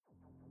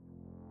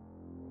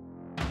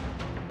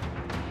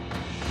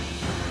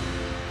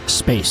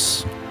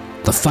Space,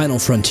 the final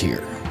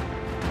frontier.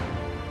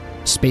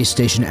 Space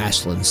Station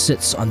Ashland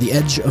sits on the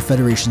edge of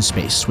Federation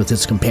space with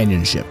its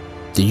companion ship,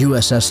 the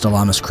USS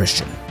Dalamis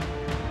Christian.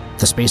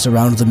 The space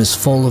around them is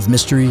full of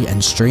mystery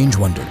and strange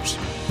wonders,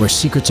 where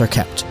secrets are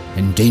kept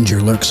and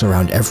danger lurks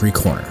around every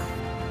corner.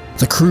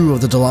 The crew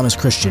of the Dalamis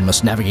Christian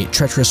must navigate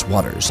treacherous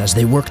waters as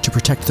they work to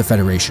protect the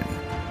Federation.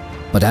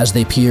 But as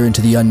they peer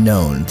into the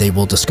unknown, they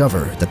will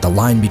discover that the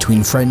line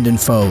between friend and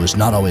foe is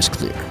not always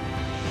clear.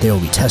 They will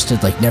be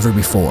tested like never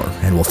before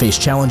and will face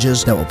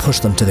challenges that will push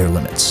them to their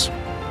limits.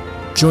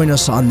 Join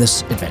us on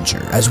this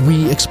adventure as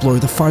we explore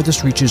the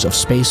farthest reaches of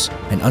space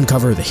and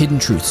uncover the hidden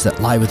truths that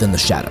lie within the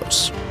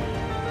shadows.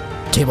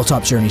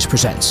 Tabletop Journeys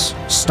presents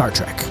Star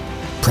Trek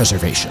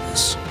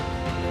Preservations.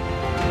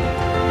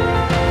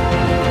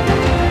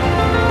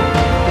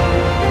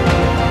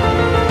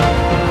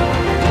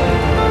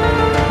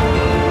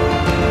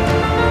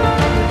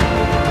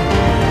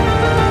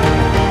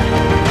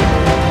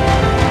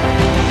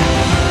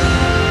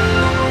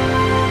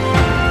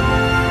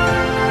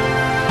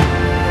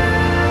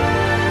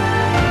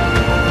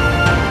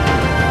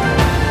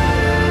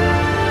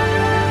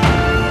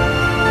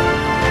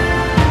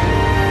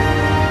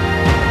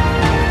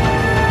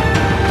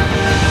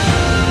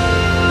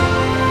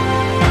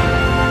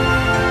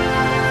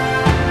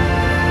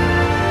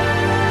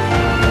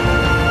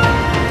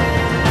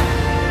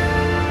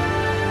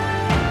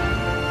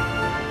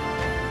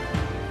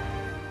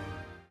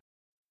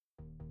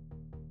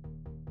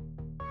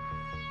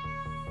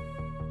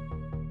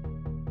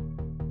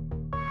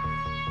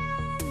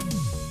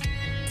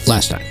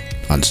 Last time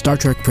on Star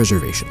Trek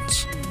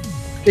Preservations.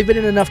 They've been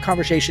in enough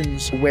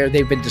conversations where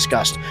they've been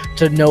discussed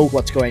to know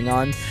what's going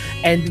on,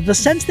 and the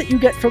sense that you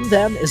get from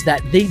them is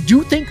that they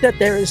do think that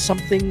there is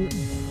something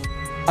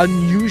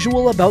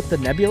unusual about the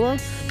nebula,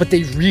 but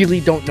they really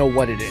don't know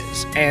what it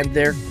is, and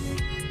they're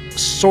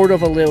sort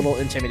of a little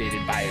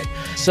intimidated by it.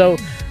 So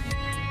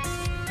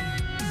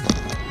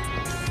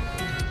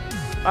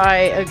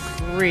I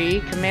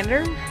agree.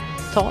 Commander,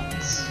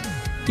 thoughts?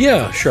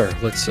 Yeah, sure.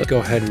 Let's go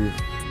ahead and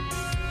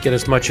get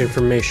as much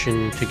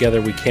information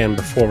together we can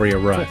before we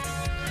arrive.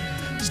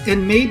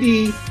 And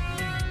maybe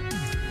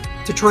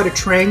to try to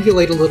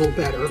triangulate a little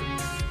better,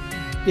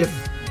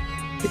 if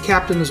the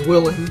captain is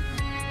willing,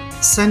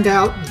 send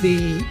out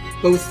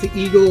both the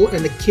Eagle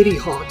and the Kitty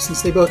Hawk,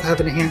 since they both have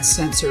enhanced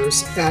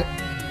sensors, at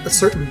a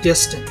certain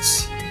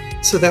distance,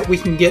 so that we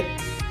can get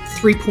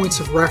 3 points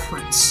of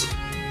reference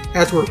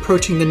as we're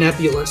approaching the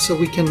nebula, so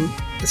we can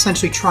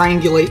essentially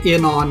triangulate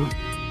in on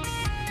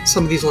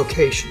some of these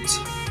locations.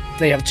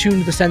 they have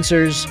tuned the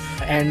sensors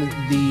and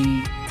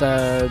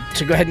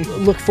to go ahead and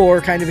look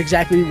for kind of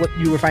exactly what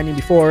you were finding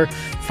before,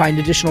 find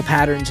additional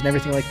patterns and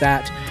everything like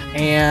that.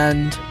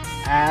 And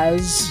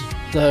as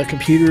the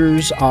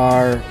computers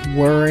are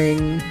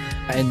whirring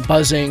and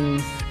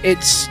buzzing,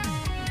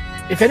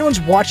 if anyone's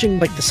watching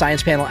like the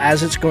science panel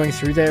as it's going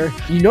through there,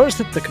 you notice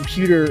that the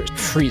computer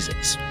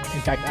freezes.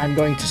 In fact, I'm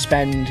going to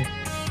spend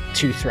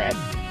 2 threat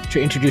to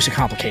introduce a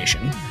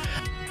complication.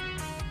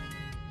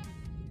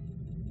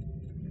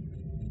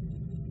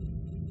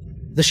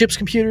 The ship's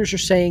computers are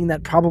saying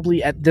that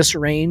probably at this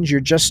range, you're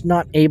just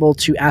not able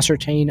to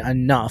ascertain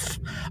enough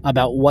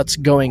about what's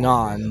going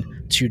on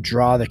to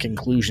draw the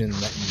conclusion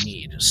that you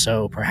need.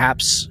 So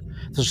perhaps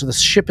the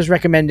ship is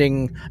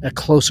recommending a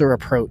closer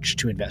approach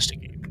to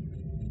investigate.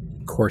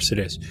 Of course it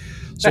is.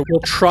 So we'll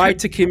try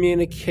to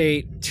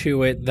communicate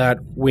to it that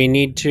we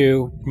need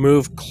to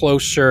move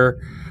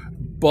closer,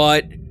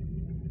 but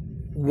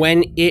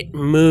when it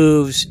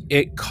moves,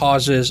 it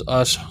causes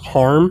us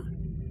harm.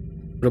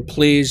 But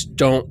please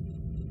don't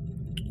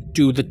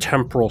do the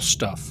temporal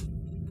stuff.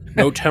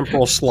 No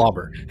temporal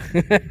slobber.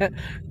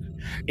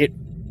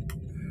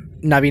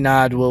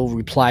 Navinad will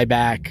reply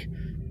back,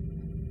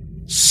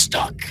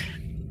 stuck.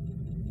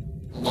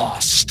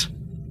 Lost.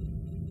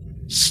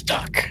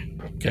 Stuck.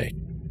 Okay.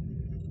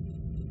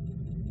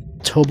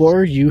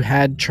 Tobor, you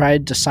had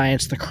tried to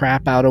science the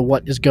crap out of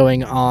what is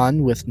going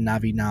on with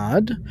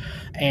Navinad,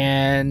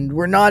 and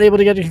we're not able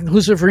to get a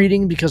conclusive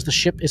reading because the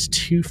ship is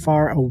too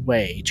far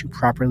away to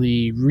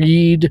properly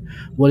read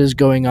what is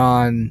going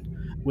on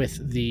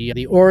with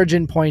the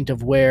origin point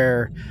of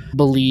where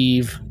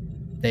believe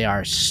they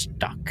are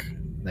stuck.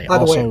 By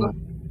the way,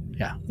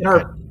 in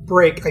our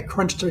break, I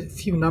crunched a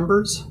few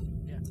numbers.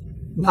 Yeah.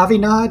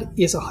 Navinad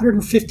is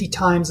 150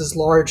 times as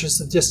large as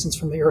the distance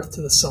from the Earth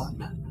to the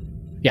Sun.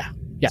 Yeah.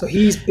 So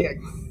he's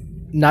big.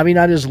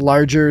 Navinad is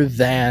larger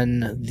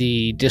than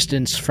the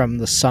distance from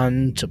the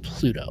Sun to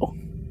Pluto.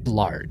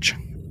 Large.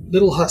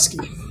 Little husky.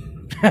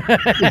 Got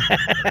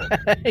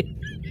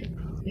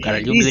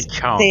a little bit of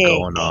chonk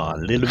going on.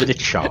 A little bit of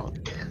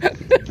chonk.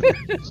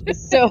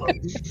 So...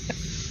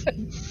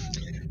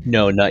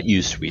 No, not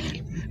you,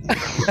 sweetie.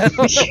 I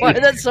don't know why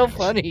that's so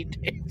funny,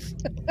 Dave.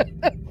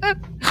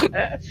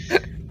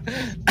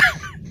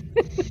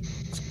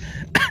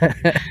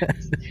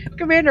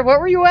 Commander, what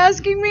were you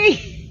asking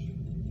me?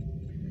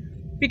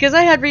 Because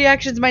I had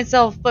reactions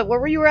myself, but what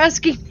were you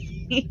asking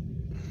me?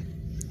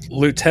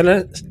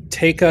 Lieutenant,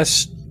 take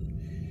us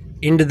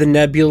into the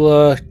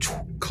nebula,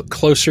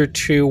 closer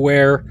to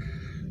where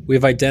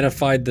we've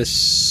identified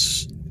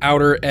this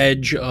outer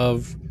edge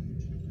of,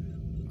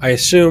 I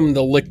assume,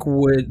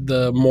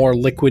 the more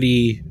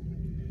liquidy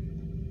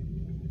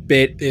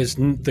bit is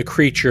the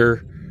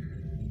creature.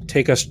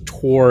 Take us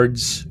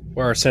towards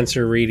where our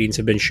sensor readings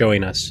have been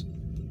showing us.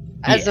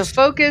 As a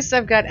focus,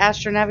 I've got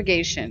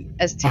astronavigation.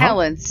 As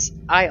talents,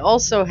 I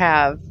also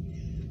have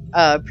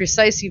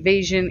precise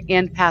evasion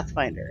and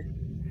pathfinder.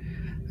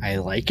 I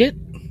like it.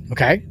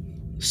 Okay.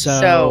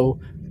 So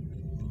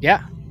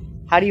yeah.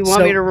 How do you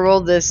want me to roll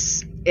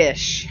this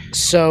ish?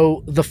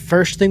 So the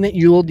first thing that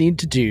you will need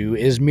to do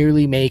is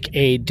merely make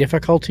a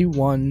difficulty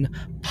 1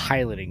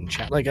 piloting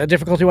challenge, like a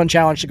difficulty 1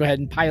 challenge to go ahead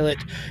and pilot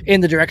in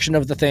the direction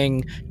of the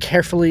thing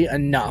carefully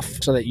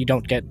enough so that you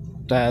don't get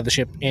the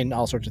ship in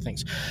all sorts of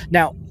things.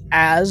 Now,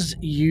 as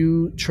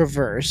you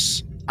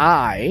traverse,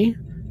 I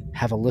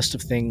have a list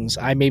of things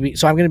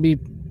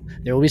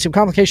there will be some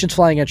complications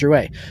flying at your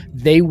way.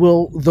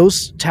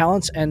 Those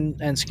talents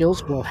and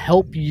skills will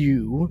help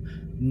you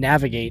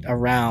navigate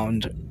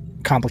around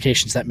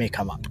complications that may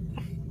come up.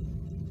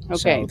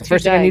 Okay. So the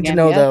first thing I need to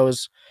know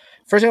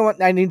first thing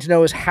I need to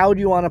know is, how do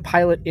you want to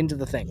pilot into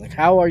the thing? Like,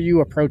 how are you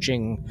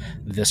approaching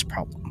this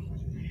problem?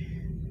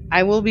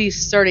 I will be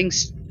starting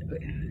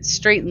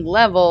straight and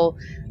level,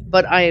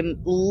 but I'm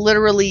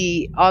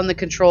literally on the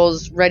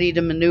controls, ready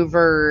to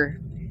maneuver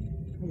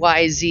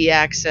YZ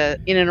axis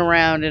in and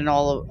around and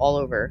all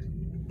over.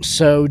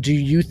 So do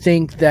you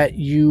think that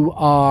you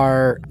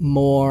are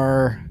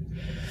more...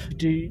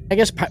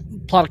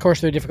 plot a course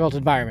through a difficult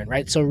environment,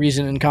 right? So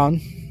reason and con?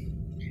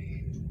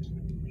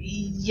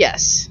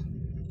 Yes.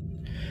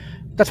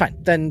 That's fine.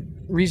 Then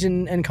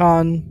reason and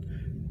con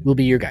will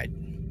be your guide.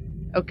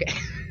 Okay.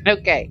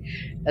 Okay.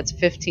 That's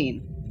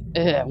 15.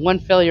 1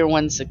 failure,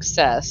 1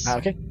 success.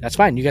 Okay, that's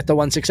fine. You get the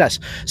 1 success.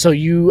 So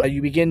you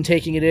begin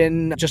taking it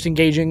in, just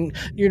engaging.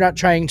 You're not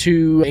trying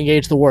to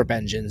engage the warp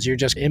engines. You're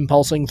just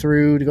impulsing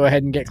through to go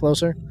ahead and get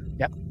closer.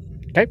 Yep.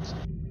 Okay.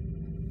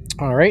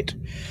 All right.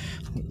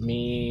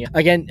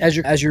 Again,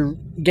 as you're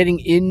getting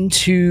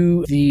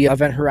into the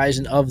event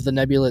horizon of the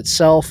nebula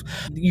itself,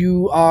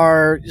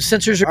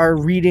 sensors are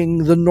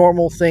reading the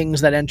normal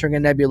things that entering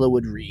a nebula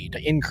would read.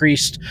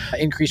 Increased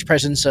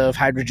presence of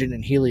hydrogen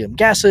and helium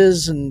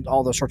gases and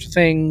all those sorts of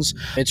things.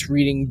 It's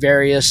reading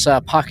various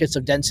pockets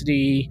of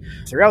density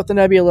throughout the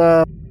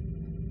nebula.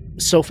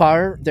 So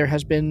far, there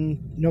has been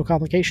no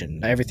complication.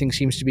 Everything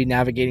seems to be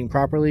navigating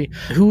properly.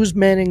 Who's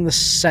manning the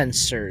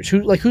sensors?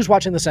 Who's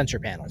watching the sensor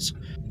panels?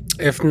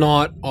 If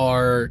not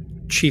our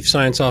chief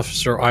science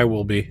officer, I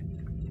will be.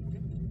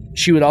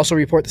 She would also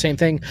report the same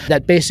thing,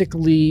 that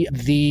basically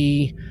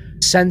the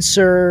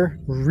sensor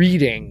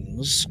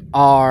readings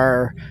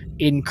are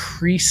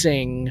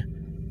increasing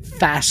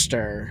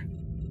faster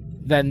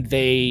than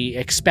they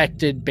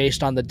expected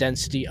based on the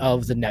density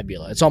of the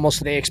nebula. It's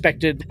almost, they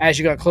expected, as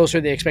you got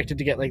closer, they expected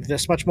to get like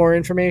this much more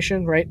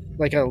information, right?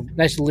 Like a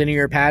nice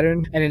linear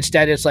pattern. And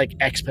instead it's like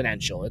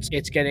exponential.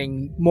 It's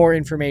getting more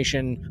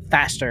information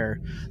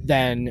faster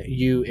than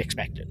you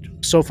expected.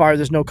 So far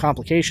there's no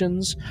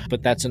complications,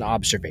 but that's an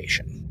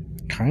observation.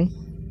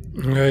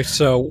 Okay,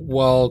 so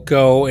we'll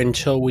go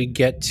until we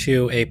get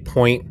to a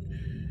point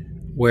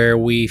where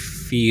we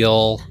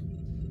feel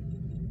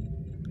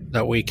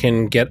that we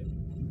can get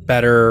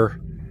better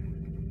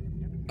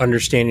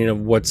understanding of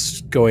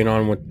what's going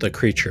on with the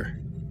creature.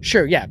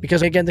 Sure, yeah,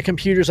 because again, the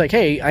computer's like,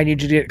 hey, I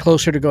need you to get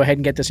closer to go ahead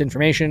and get this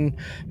information.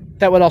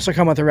 That would also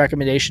come with a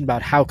recommendation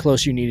about how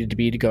close you needed to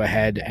be to go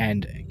ahead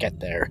and get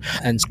there.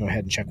 And so go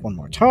ahead and check one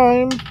more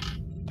time.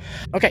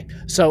 Okay,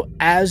 so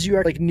as you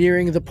are like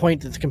nearing the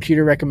point that the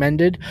computer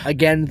recommended,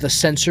 again, the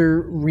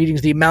sensor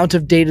readings, the amount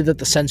of data that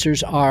the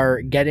sensors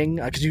are getting,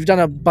 because you've done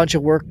a bunch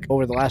of work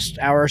over the last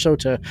hour or so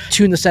to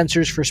tune the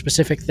sensors for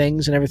specific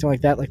things and everything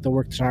like that, like the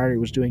work that Sonari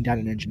was doing down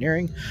in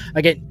engineering.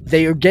 Again,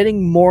 they are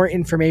getting more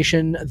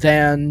information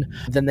than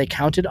they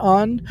counted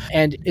on,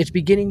 and it's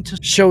beginning to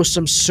show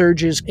some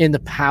surges in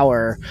the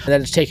power that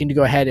it's taking to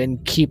go ahead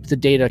and keep the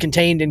data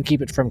contained and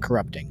keep it from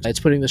corrupting. It's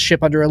putting the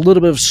ship under a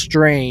little bit of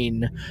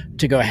strain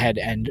to go ahead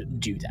and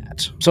do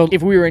that. So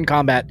if we were in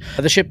combat,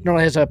 the ship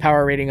normally has a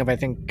power rating of, I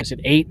think, is it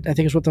 8? I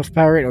think is what the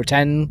power rate, or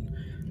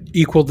 10?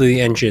 Equal to the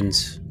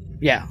engines.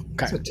 Yeah.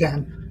 Okay. So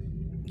 10.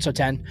 So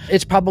 10.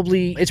 It's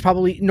probably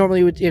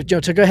normally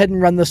to go ahead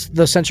and run the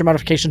sensor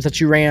modifications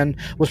that you ran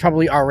was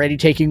probably already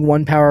taking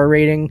 1 power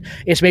rating.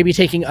 It's maybe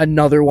taking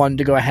another one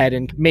to go ahead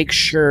and make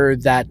sure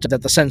that the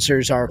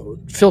sensors are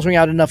filtering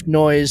out enough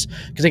noise,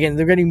 because again,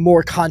 they're getting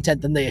more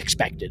content than they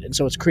expected, and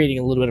so it's creating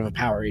a little bit of a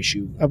power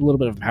issue, a little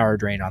bit of a power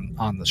drain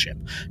on the ship.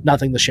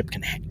 Nothing the ship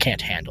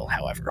can't handle,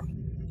 however.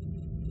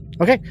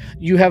 Okay,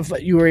 you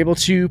were able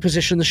to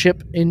position the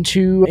ship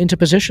into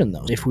position,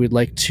 though. If we'd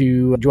like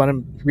to, do you want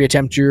to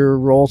reattempt your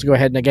roll to go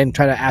ahead and again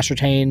try to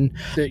ascertain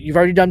that you've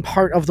already done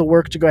part of the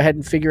work to go ahead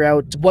and figure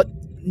out what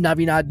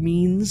Navinad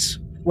means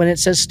when it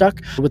says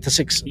stuck. With the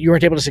 6, you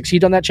weren't able to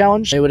succeed on that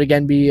challenge. It would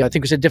again be, I think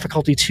it was a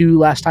difficulty 2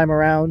 last time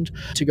around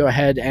to go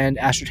ahead and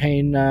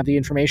ascertain the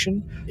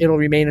information. It'll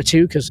remain a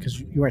 2 because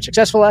you weren't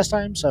successful last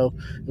time, so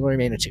it'll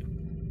remain a 2.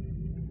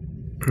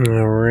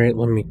 All right,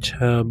 let me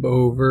tab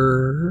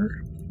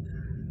over.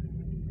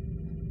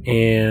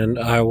 And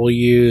I will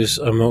use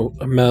a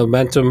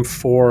momentum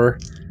for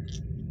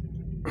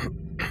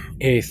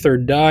a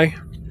third die.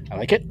 I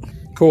like it.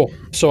 Cool.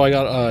 So I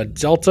got a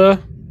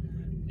delta,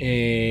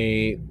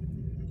 a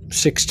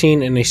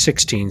 16, and a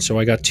 16. So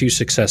I got 2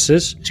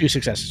 successes. 2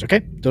 successes,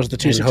 okay? Those are the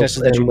 2 And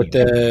successes that you with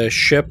need. the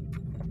ship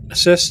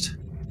assist.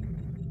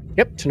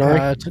 Yep.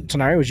 Tanari?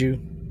 Tanari, would you...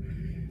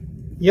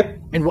 Yep.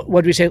 And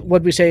what we say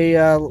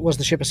was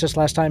the ship assist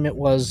last time? It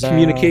was...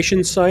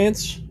 Communications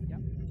science.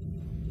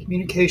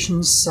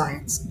 Communications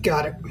science.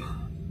 Got it.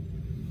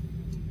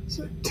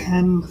 So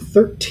 10,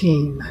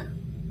 13,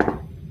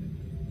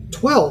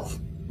 12.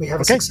 We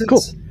have a success.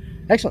 Cool.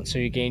 Excellent. So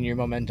you gain your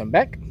momentum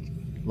back.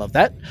 Love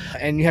that.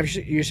 And you have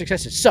your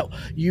successes. So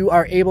you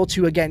are able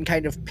to, again,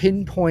 kind of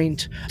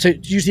pinpoint, to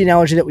use the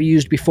analogy that we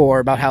used before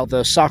about how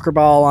the soccer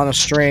ball on a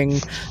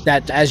string,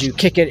 that as you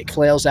kick it, it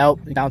flails out,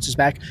 it bounces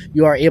back.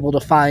 You are able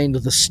to find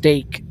the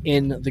stake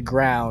in the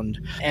ground.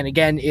 And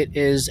again, it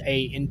is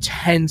a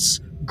intense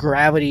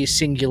gravity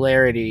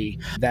singularity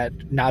that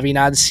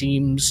Navinad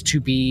seems to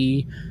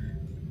be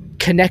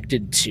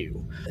connected to.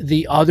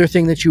 The other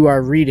thing that you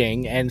are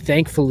reading, and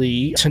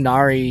thankfully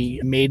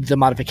Tanari made the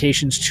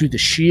modifications to the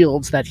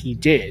shields that he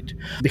did,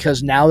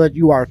 because now that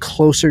you are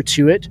closer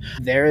to it,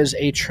 there is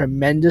a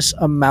tremendous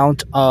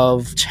amount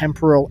of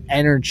temporal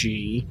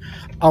energy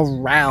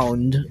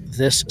around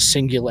this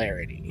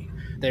singularity.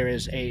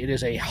 It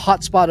is a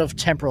hotspot of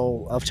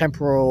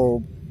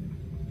temporal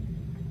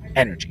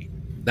energy.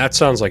 That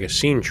sounds like a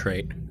scene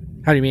trait.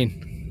 How do you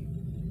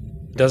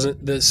mean? So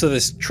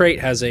this trait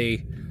has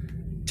a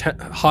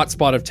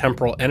hotspot of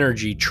temporal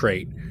energy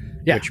trait,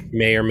 which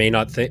may or may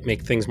not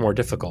make things more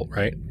difficult,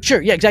 right? Sure,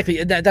 yeah,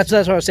 exactly. That's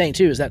what I was saying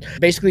too, is that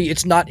basically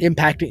it's not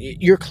impacting,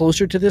 you're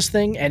closer to this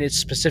thing, and it's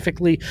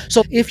specifically,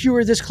 so if you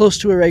were this close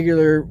to a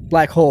regular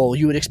black hole,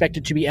 you would expect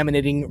it to be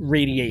emanating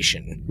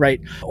radiation,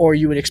 right? Or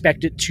you would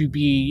expect it to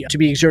be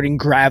exerting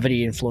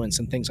gravity influence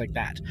and things like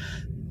that.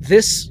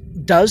 This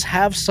does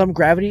have some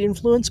gravity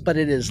influence, but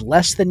it is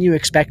less than you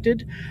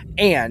expected,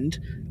 and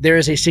there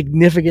is a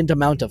significant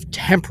amount of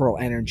temporal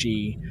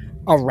energy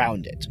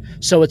around it.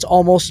 So it's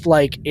almost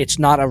like it's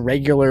not a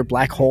regular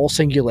black hole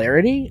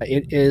singularity.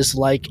 It is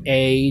like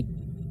a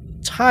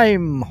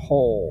time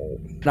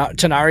hole. Now,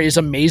 Tanari's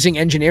amazing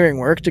engineering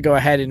work to go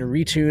ahead and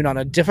retune on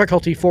a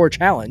difficulty 4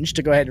 challenge,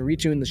 to go ahead and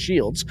retune the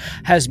shields,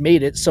 has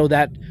made it so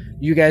that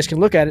you guys can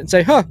look at it and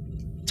say,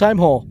 time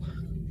hole.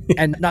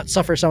 And not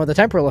suffer some of the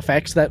temporal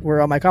effects that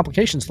were on my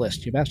complications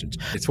list, you bastards.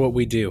 It's what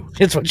we do.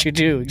 It's what you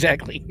do,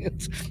 exactly.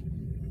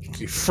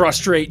 You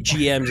frustrate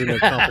GMs in their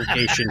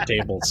complication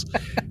tables.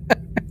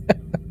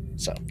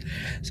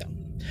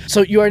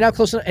 So you are now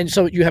close enough, and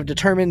so you have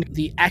determined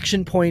the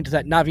action point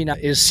that Navina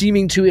is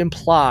seeming to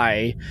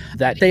imply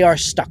that they are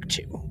stuck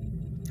to.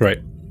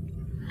 Right.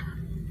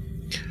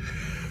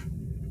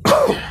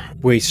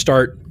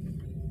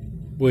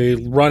 We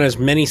run as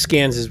many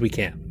scans as we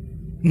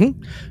can.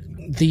 Mm-hmm.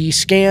 The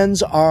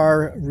scans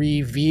are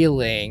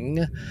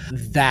revealing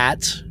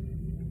that.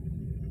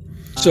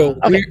 So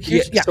okay,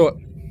 so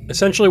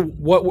essentially,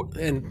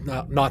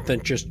 not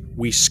that just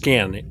we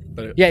scan it,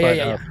 but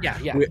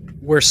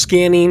we're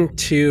scanning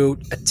to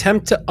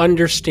attempt to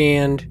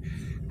understand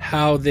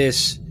how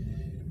this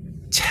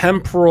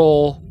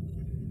temporal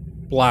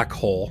black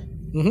hole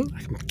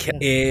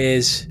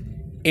is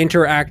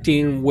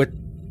interacting with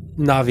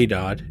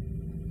Navidad.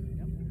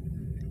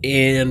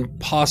 And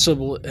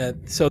possible,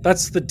 so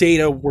that's the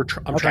data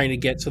I'm trying to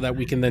get so that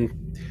we can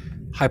then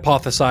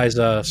hypothesize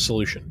a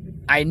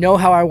solution. I know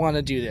how I want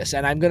to do this,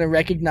 and I'm going to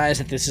recognize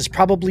that this is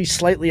probably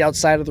slightly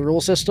outside of the rule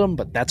system,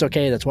 but that's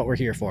okay. That's what we're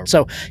here for.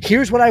 So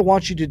here's what I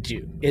want you to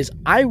do, is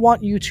I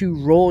want you to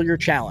roll your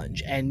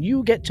challenge, and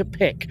you get to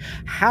pick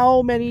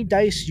how many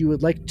dice you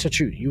would like to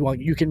choose.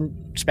 You can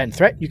spend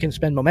threat, you can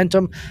spend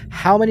momentum.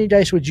 How many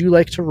dice would you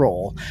like to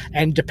roll?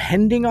 And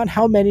depending on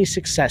how many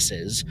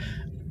successes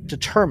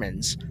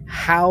determines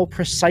how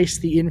precise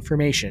the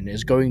information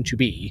is going to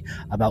be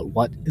about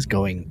what is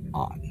going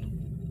on.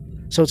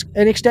 So it's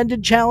an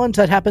extended challenge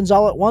that happens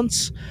all at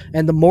once,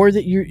 and the more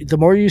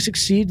you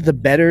succeed, the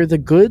better the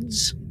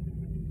goods.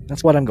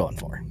 That's what I'm going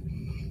for.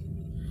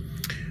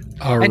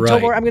 All and right.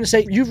 Tobor, I'm going to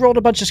say you've rolled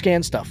a bunch of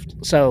scan stuff,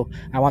 so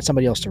I want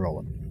somebody else to roll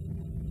it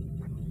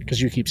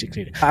because you keep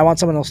succeeding. I want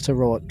someone else to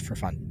roll it for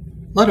fun.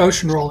 Let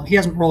Ocean roll it. He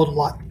hasn't rolled a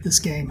lot this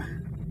game.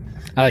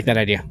 I like that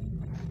idea.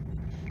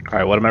 All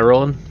right, what am I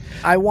rolling?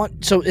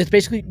 So it's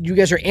basically you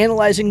guys are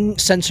analyzing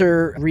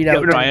sensor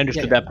readout. I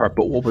understood that part,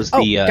 but what was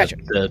gotcha.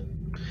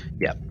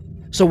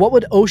 So what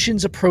would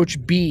Ocean's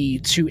approach be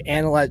to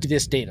analyze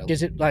this data?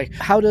 Is it like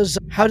how does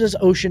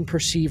Ocean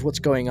perceive what's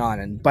going on,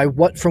 and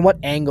from what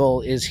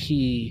angle is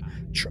he?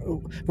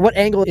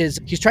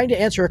 He's trying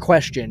to answer a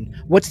question?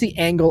 What's the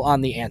angle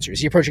on the answer? Is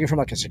he approaching it from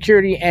like a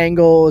security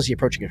angle? Is he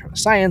approaching it from a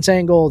science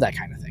angle? That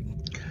kind of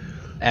thing.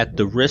 At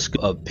the risk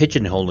of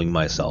pigeonholing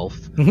myself,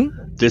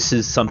 this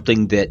is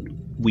something that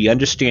we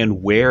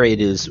understand where it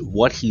is,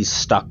 what he's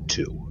stuck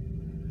to,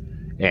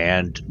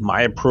 and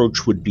my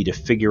approach would be to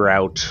figure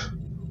out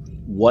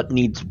what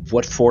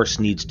force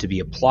needs to be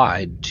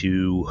applied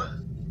to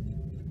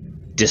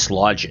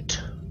dislodge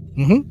it.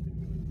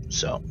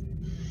 So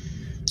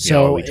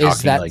are we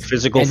talking like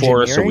physical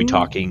force? Are we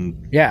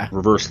talking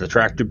reverse the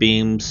tractor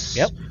beams?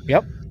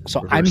 Yep.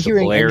 So I'm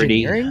hearing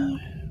polarity. Engineering.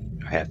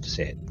 I have to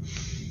say it.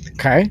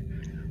 Okay.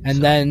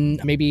 And then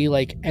maybe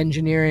like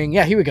engineering.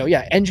 Yeah, here we go.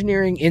 Yeah,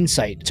 engineering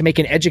insight to make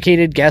an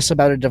educated guess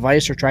about a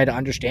device or try to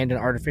understand an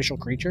artificial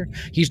creature.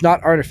 He's not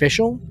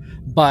artificial,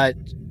 but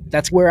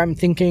that's where I'm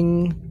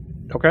thinking.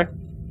 Okay.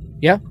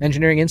 Yeah,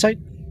 engineering insight.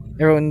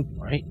 Everyone.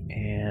 Right,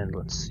 and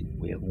let's see.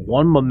 We have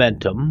 1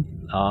 momentum.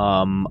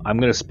 I'm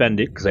going to spend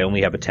it because I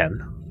only have a 10.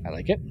 I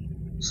like it.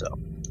 So.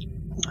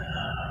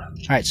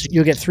 All right, so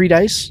you'll get 3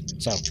 dice.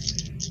 So.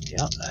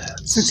 Yeah.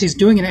 Since he's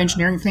doing an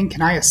engineering thing,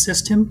 can I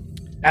assist him?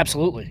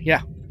 Absolutely.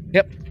 Yeah.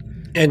 Yep.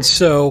 And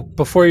so,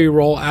 before you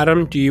roll,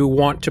 Adam, do you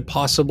want to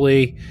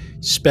possibly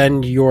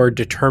spend your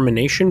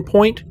determination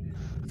point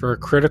for a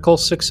critical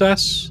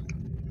success?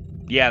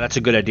 Yeah, that's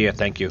a good idea.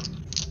 Thank you.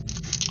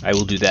 I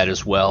will do that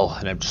as well.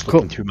 And I'm just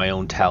looking through my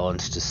own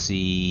talents to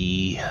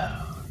see.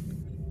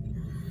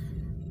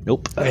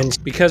 Nope. And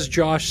because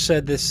Josh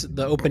said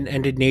the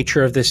open-ended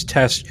nature of this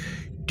test,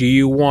 do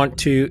you want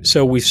to?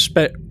 So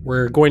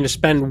we're going to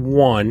spend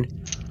 1.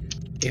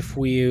 If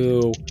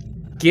we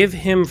give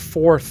him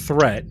 4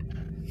 threat,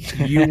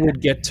 you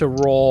would get to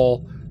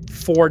roll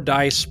 4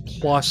 dice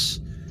plus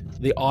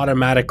the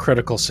automatic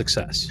critical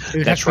success.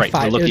 That's right.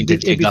 We're looking to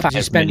dig up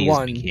as many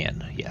as we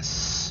can.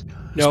 Yes.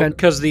 No,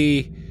 because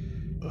the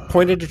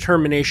point of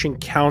determination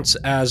counts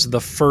as the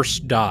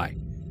first die.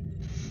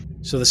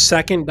 So the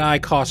second die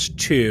costs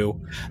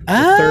 2.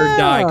 The third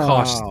die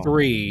costs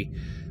 3.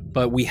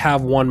 But we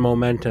have 1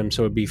 momentum,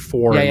 so it'd be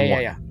 4 and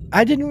 1. Yeah.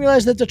 I didn't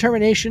realize that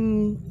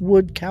determination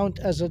would count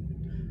as a.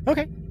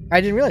 Okay. I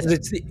didn't realize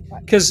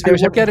because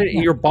look at it.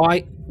 You're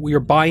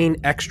buying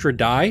extra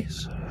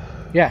dice.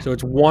 Yeah. So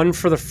it's 1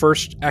 for the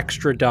first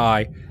extra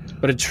die,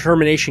 but a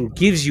determination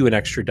gives you an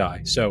extra die.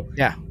 So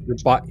yeah, you're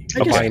buying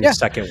the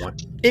second one.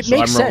 It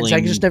makes sense.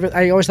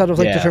 I always thought of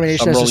like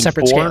determination as a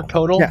separate scale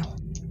total. Yeah.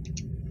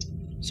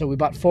 So we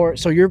bought 4.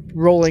 So you're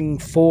rolling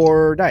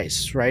 4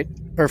 dice, right?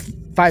 Or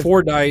 5.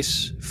 4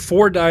 dice.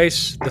 4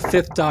 dice. The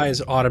 5th die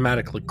is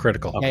automatically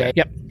critical. Okay.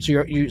 Yeah.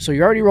 Yep. So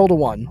you already rolled a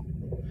 1.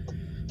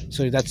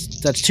 So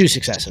that's 2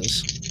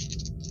 successes.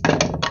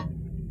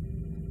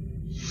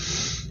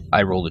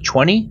 I rolled a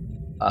 20,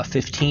 a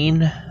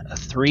 15, a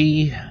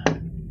 3,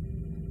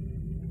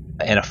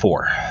 and a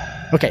 4.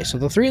 Okay, so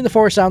the 3 and the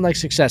 4 sound like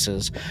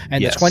successes,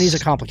 and Yes. the 20 is a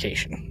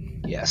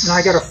complication. Yes. And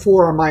I got a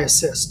 4 on my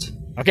assist.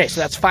 Okay,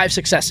 so that's 5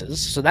 successes,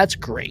 so that's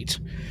great.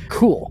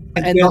 Cool.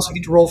 And we also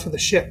get to roll for the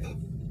ship.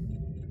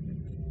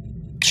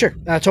 Sure.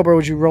 Tober,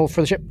 would you roll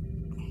for the ship?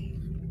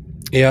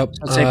 Yep.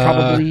 I'd say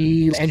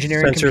probably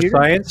engineering sensor computer.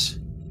 science.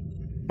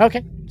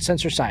 Okay,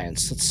 sensor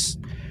science.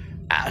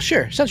 That's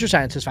sure. Sensor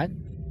science is fine.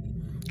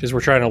 Because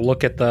we're trying to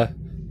look at the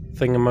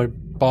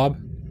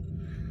thingamabob.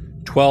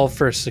 12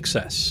 for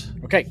success.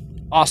 Okay,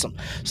 awesome.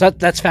 So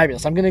that's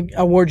fabulous. I'm going to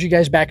award you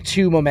guys back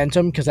 2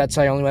 momentum because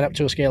I only went up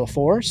to a scale of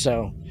 4.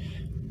 So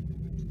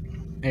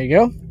there you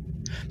go.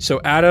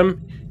 So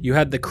Adam, you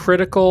had the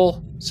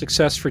critical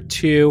success for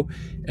 2,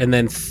 and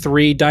then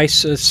 3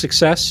 dice of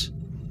success.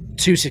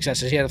 2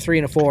 successes. You had a 3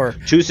 and a 4.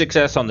 2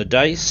 success on the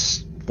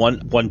dice.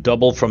 One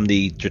double from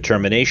the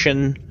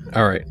determination.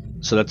 All right.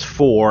 So that's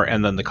 4,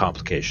 and then the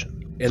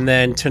complication. And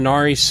then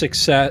Tanari's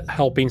success,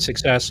 helping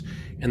success,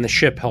 and the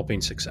ship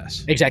helping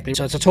success. Exactly.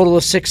 So it's a total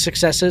of 6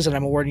 successes, and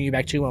I'm awarding you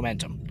back 2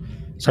 momentum.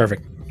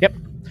 Perfect. Yep.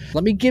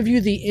 Let me give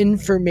you the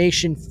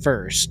information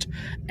first,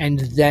 and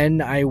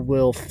then I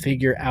will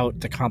figure out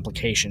the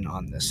complication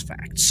on this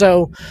fact.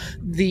 So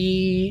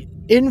the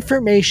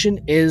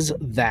information is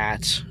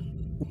that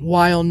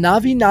while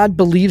Navi-Nad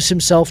believes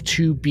himself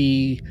to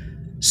be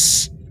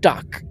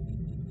stuck,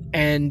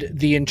 and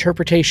the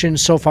interpretation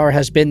so far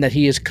has been that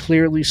he is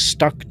clearly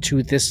stuck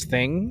to this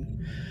thing,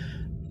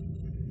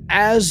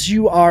 as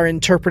you are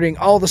interpreting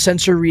all the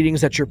sensor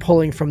readings that you're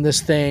pulling from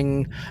this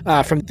thing,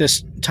 from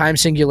this time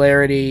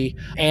singularity,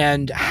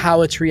 and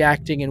how it's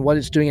reacting and what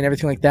it's doing and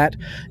everything like that,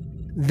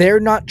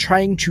 they're not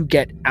trying to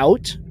get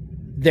out,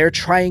 they're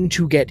trying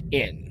to get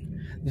in.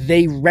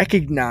 They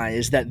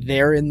recognize that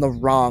they're in the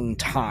wrong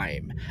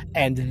time,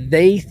 and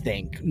they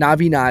think,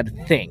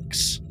 Navi-Nad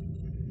thinks,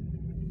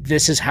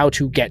 this is how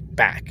to get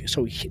back.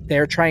 So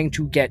they're trying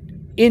to get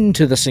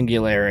into the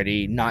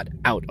singularity, not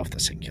out of the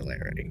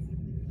singularity.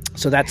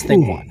 So that's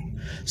thing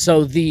 1.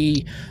 So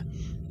the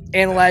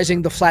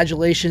analyzing the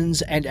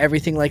flagellations and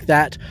everything like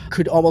that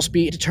could almost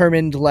be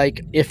determined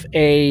like if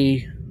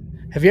a...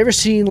 Have you ever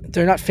seen,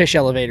 they're not fish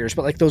elevators,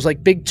 but like those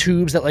like big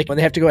tubes that like when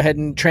they have to go ahead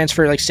and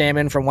transfer like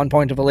salmon from one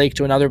point of a lake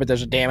to another, but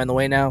there's a dam in the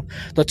way now.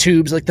 The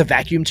tubes, like the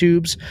vacuum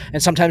tubes,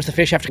 and sometimes the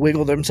fish have to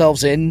wiggle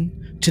themselves in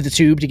to the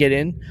tube to get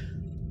in.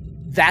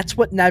 That's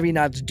what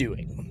Navinod's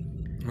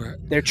doing. Right.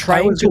 They're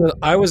trying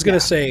I was going to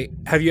say,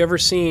 have you ever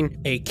seen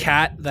a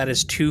cat that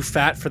is too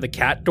fat for the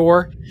cat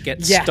door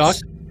get stuck?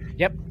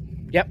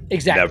 Yep,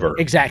 exactly. Never.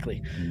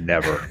 Exactly.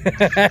 Never.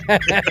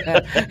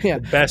 Yeah.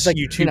 Best Like,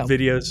 YouTube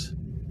videos.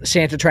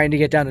 Santa trying to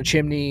get down a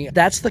chimney.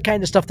 That's the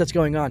kind of stuff that's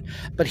going on.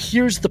 But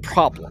here's the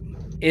problem,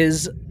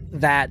 is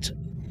that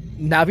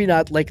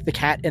Navinod, like the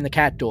cat in the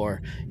cat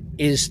door,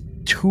 is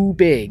too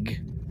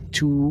big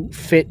to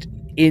fit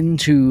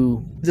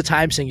into the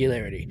time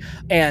singularity.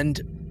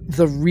 And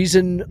the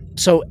reason,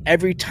 so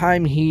every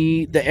time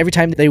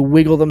they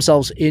wiggle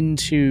themselves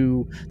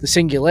into the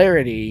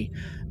singularity,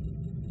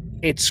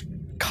 it's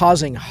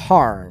causing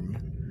harm.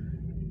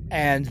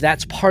 And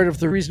that's part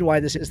of the reason why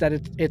this is that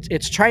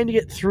it's trying to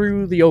get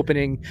through the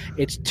opening.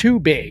 It's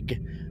too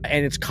big,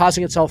 and it's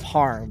causing itself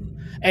harm.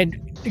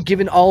 And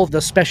given all of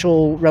the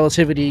special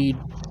relativity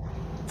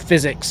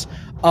physics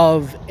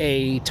of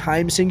a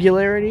time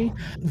singularity,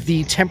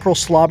 the temporal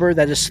slobber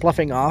that is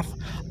sloughing off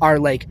are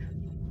like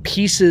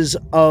pieces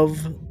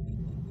of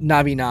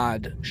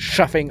Navinod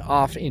shuffling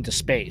off into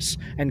space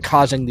and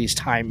causing these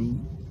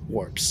time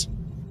warps.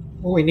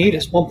 All we need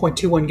is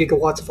 1.21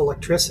 gigawatts of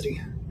electricity.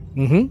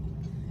 Mm-hmm.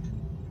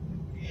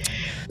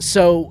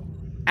 So,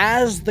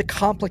 as the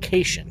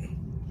complication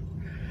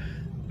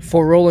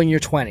for rolling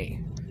your 20,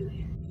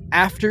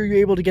 after you're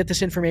able to get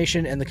this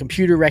information and the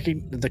computer,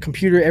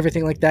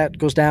 everything like that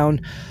goes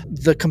down,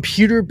 the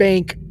computer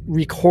bank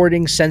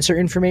recording sensor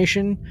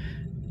information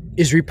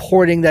is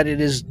reporting that it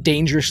is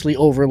dangerously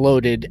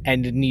overloaded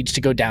and it needs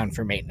to go down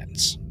for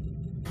maintenance.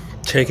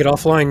 Take it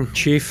offline,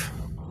 Chief.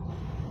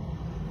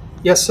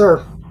 Yes,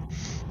 sir.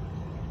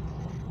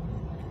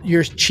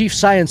 Your chief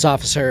science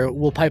officer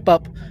will pipe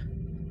up,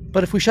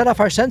 but if we shut off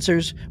our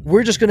sensors,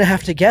 we're just going to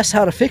have to guess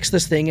how to fix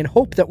this thing and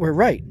hope that we're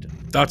right.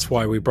 That's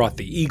why we brought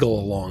the Eagle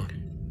along.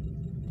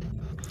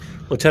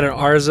 Lieutenant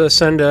Arza,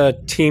 send a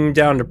team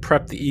down to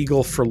prep the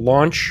Eagle for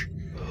launch.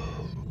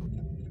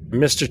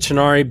 Mr.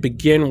 Tanari,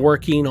 begin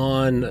working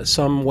on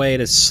some way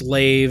to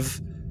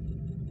slave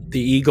the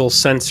Eagle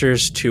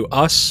sensors to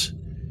us.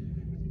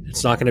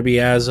 It's not going to be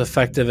as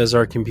effective as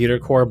our computer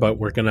core, but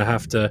we're going to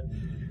have to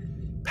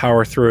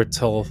power through it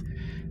till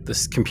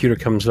this computer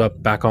comes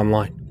up back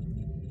online.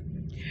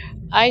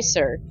 Aye,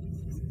 sir.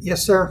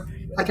 Yes, sir.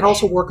 I can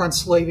also work on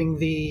slaving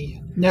the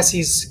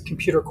Nessie's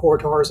computer core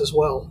to ours as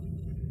well.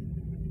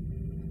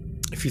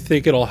 If you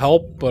think it'll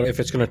help, but if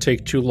it's going to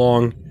take too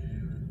long,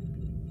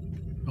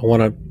 I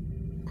want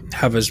to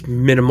have as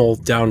minimal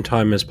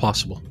downtime as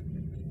possible.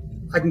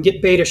 I can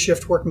get Beta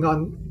Shift working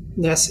on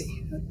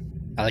Nessie.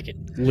 I like it.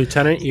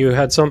 Lieutenant, you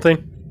had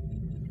something?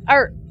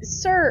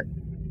 Sir,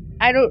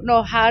 I don't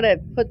know how to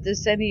put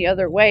this any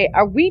other way.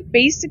 Are we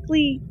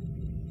basically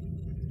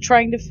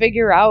trying to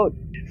figure out...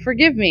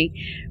 Forgive me.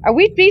 Are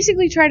we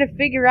basically trying to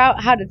figure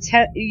out how to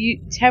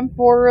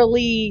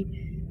temporally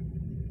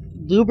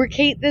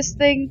lubricate this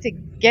thing to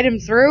get him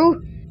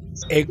through?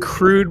 A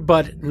crude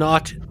but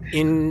not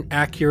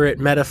inaccurate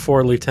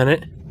metaphor,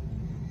 Lieutenant.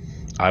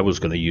 I was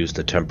going to use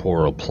the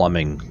temporal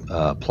plumbing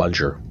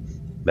plunger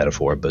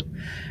metaphor, but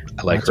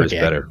I like hers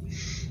better.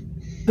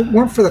 If it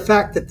weren't for the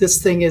fact that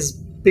this thing is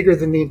bigger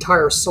than the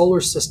entire solar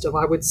system,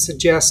 I would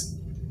suggest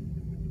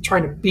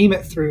trying to beam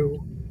it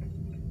through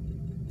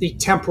the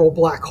temporal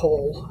black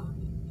hole.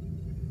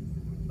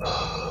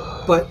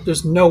 But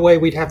there's no way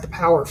we'd have the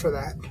power for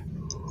that.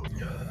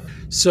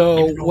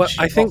 So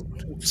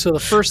the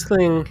first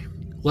thing,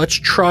 let's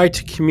try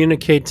to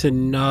communicate to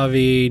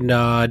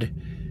Navinod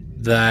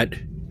that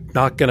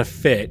not going to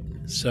fit.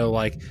 So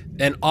like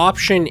an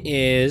option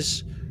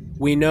is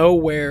we know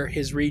where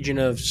his region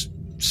of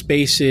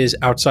space is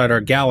outside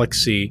our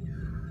galaxy.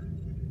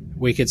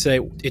 We could say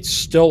it's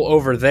still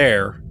over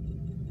there.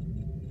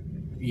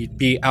 You'd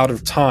be out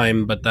of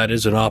time, but that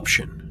is an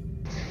option.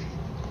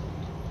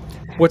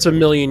 What's 1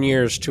 million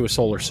years to a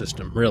solar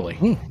system,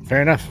 really?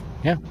 Fair enough.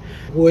 Yeah.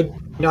 Would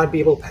not be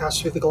able to pass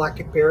through the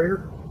galactic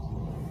barrier?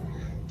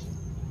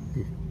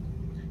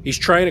 He's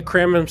trying to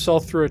cram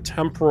himself through a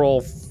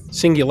temporal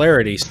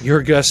singularity.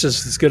 Your guess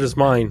is as good as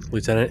mine,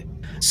 Lieutenant.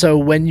 So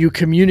when you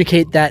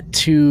communicate that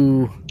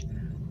to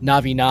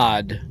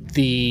Navinod,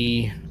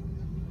 the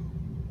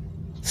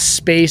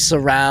space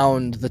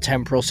around the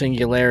temporal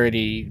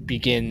singularity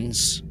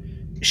begins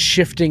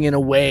shifting in a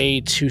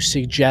way to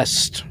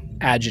suggest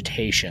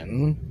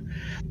agitation,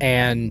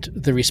 and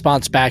the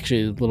response back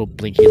to a little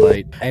blinky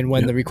light, and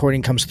when the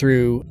recording comes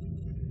through,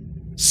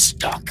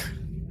 stuck,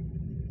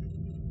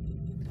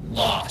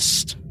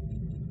 lost,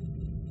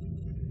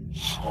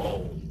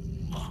 home,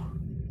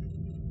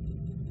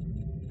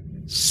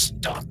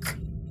 stuck.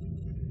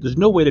 There's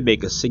no way to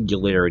make a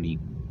singularity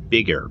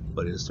bigger,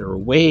 but is there a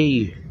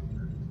way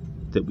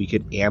that we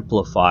could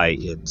amplify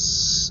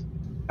its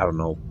I don't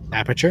know.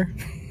 Aperture?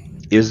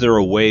 Is there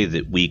a way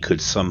that we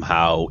could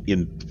somehow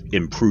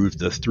improve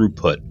the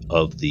throughput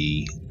of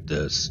the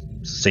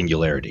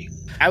singularity?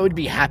 I would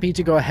be happy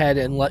to go ahead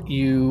and let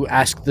you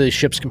ask the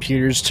ship's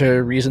computers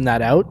to reason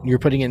that out. You're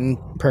putting in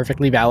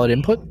perfectly valid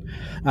input.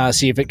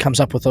 See if it comes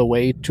up with a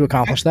way to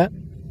accomplish that.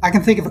 I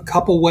can think of a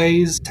couple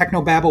ways,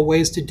 technobabble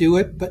ways to do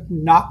it, but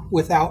not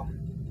without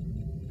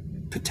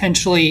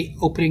potentially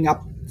opening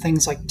up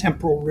things like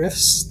temporal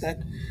rifts that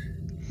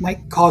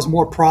might cause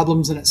more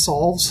problems than it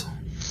solves.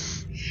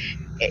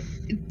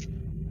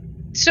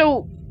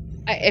 So,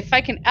 if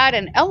I can add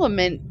an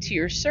element to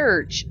your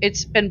search,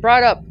 it's been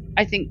brought up,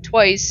 I think,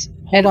 twice,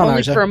 Hold on,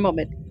 only Arza. for a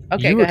moment.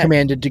 Okay, You go were ahead.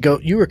 commanded to go.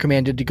 You were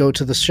commanded to go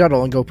to the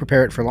shuttle and go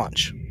prepare it for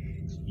launch.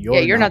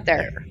 You're not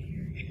there.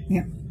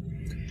 Yeah,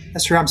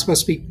 that's true. I'm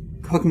supposed to be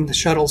hooking the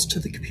shuttles to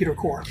the computer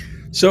core.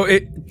 So,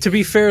 to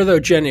be fair though,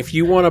 Jen, if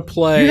you want to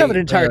play, You have an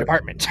entire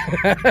department.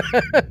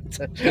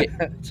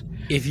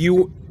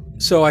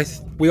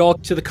 We all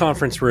to the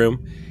conference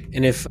room,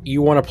 and if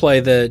you want to play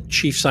the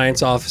chief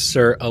science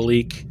officer,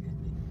 Alik,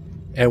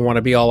 and want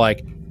to be all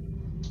like,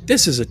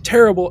 "This is a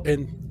terrible,"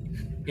 and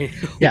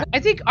I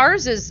think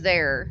ours is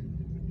there,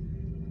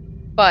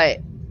 but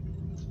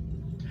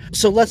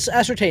So let's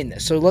ascertain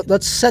this. So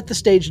let's set the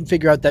stage and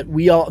figure out that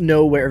we all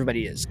know where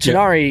everybody is. Yeah.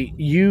 Tanari,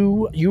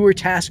 you were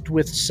tasked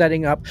with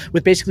setting up,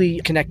 with basically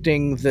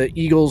connecting the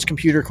Eagle's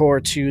computer core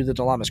to the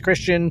Dalamas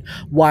Christian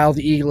while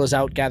the Eagle is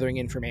out gathering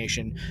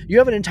information. You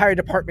have an entire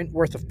department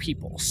worth of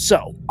people.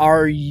 So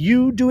are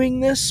you doing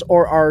this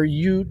or are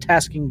you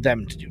tasking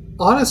them to do it?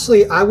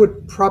 Honestly, I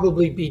would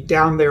probably be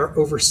down there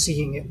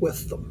overseeing it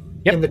with them.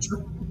 Yep.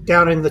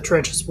 Down in the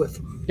trenches with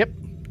them. Yep.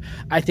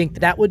 I think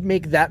that would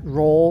make that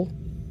role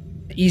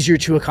easier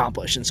to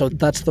accomplish, and so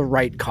that's the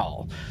right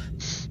call.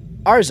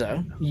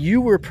 Arza,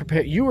 you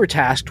were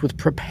tasked with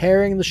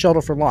preparing the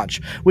shuttle for launch,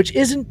 which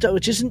isn't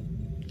going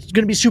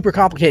to be super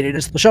complicated.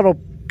 As the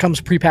shuttle comes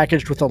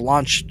prepackaged with a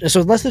launch, so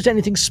unless there's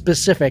anything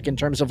specific in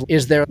terms of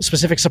is there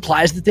specific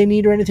supplies that they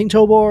need or anything,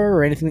 Tobor,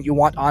 or anything that you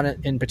want on it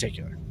in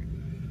particular?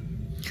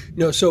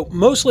 No, so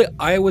mostly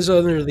I was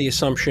under the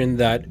assumption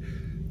that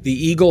the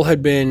Eagle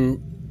had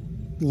been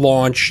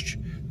launched,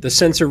 the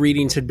sensor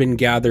readings had been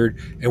gathered,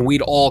 and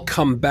we'd all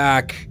come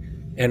back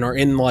and are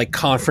in like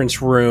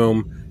conference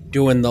room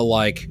doing the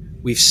like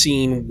we've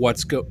seen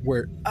what's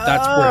we're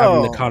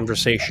having the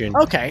conversation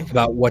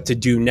about what to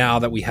do now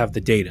that we have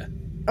the data.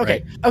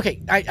 Okay, right?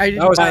 okay. I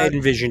That was how I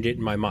envisioned it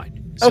in my mind.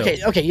 So,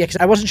 Okay, yeah, because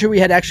I wasn't sure we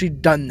had actually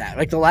done that.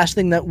 Like, the last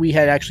thing that we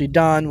had actually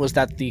done was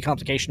that the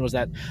complication was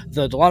that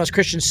the Dalamas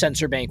Christian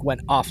sensor bank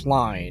went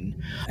offline.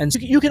 And so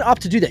you can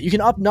opt to do that. You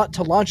can opt not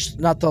to launch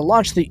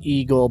the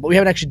Eagle, but we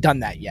haven't actually done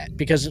that yet,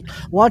 because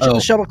launching the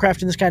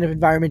shuttlecraft in this kind of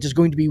environment is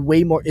going to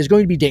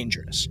be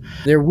dangerous.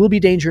 There will be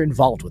danger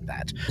involved with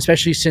that,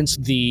 especially since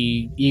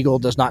the Eagle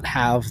does not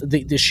have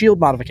the shield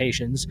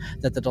modifications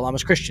that the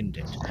Dalamas Christian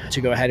did to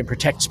go ahead and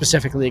protect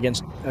specifically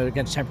against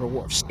temporal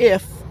warps.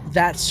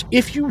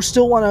 If you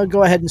still want to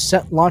go ahead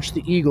and launch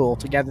the Eagle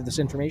to gather this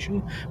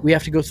information, we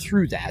have to go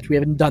through that. We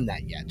haven't done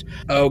that yet.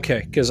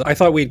 Okay, because I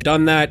thought we'd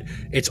done that.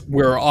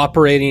 We're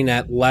operating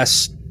at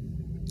less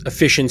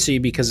efficiency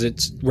because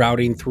it's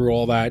routing through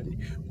all that.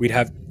 We'd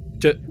have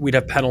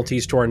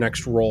penalties to our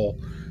next roll.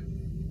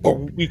 Or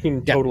we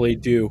can totally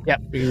do. Yeah,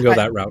 we can go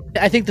that route.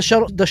 I think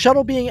the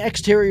shuttle being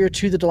exterior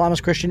to the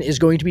Dalamas Christian is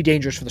going to be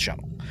dangerous for the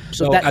shuttle.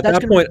 So at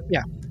that point,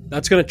 yeah,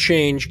 that's going to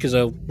change because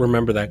I'll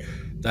remember that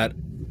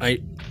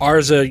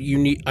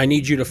Arza, I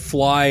need you to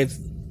fly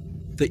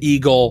the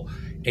Eagle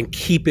and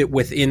keep it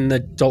within the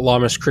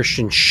Dalamas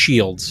Christian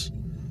shields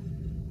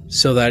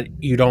so that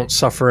you don't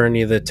suffer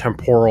any of the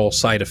temporal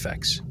side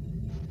effects.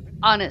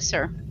 On it,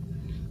 sir.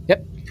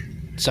 Yep.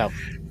 So,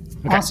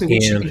 honestly,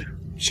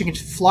 she can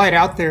fly it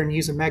out there and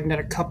use a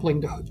magnetic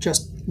coupling to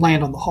just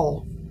land on the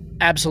hull.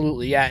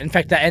 Absolutely, yeah. In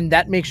fact,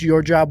 that makes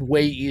your job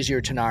way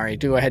easier, Tanari.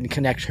 To go ahead and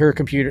connect her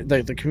computer,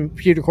 the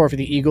computer core for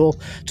the Eagle,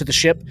 to the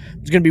ship.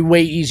 It's going to be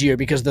way easier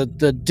because the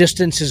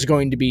distance is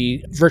going to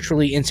be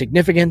virtually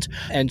insignificant,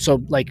 and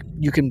so like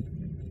you can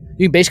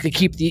basically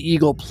keep the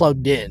Eagle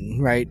plugged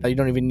in, right? You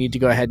don't even need to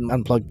go ahead and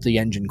unplug the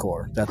engine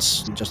core.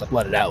 That's just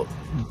let it out.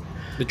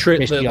 The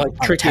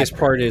trickiest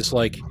part is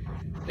like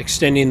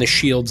extending the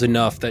shields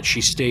enough that she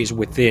stays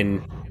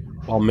within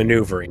while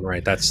maneuvering,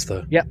 right? That's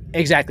the... Yeah,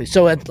 exactly.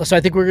 So I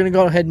think we're going to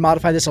go ahead and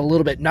modify this a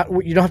little bit.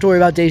 You don't have to worry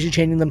about daisy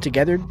chaining them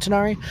together,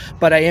 Tanari,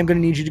 but I am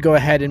going to need you to go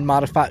ahead and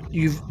modify...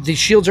 The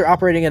shields are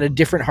operating at a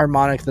different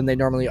harmonic than they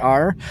normally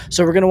are,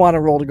 so we're going to want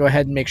to roll to go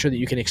ahead and make sure that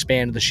you can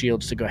expand the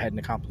shields to go ahead and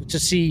accomplish... to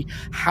see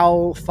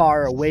how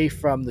far away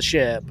from the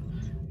ship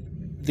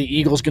the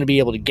Eagle's going to be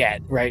able to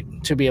get, right,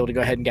 to be able to go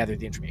ahead and gather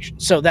the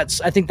information. So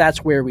I think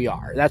that's where we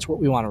are. That's what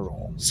we want to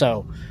roll.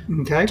 So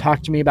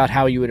talk to me about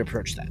how you would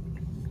approach that.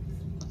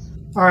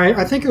 All right,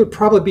 I think it would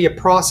probably be a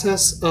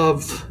process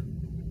of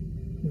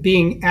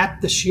being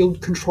at the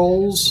shield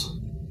controls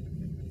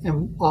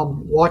and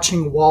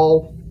watching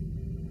while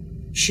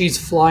she's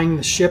flying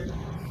the ship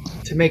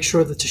to make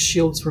sure that the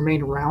shields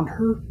remain around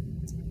her.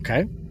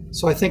 Okay.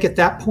 So I think at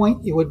that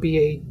point it would be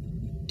a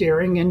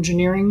daring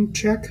engineering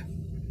check.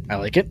 I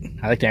like it.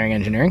 I like daring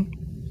engineering.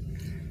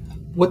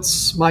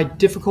 What's my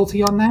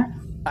difficulty on that?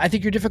 I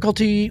think your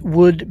difficulty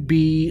would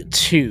be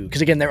 2,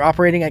 because again, they're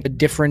operating at a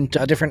different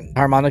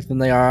harmonic than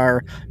they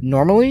are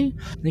normally.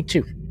 I think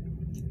 2.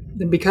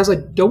 Then because I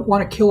don't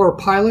want to kill our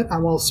pilot, I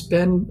will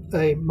spend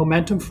a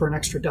momentum for an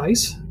extra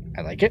dice.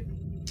 I like it.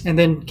 And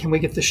then can we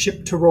get the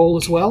ship to roll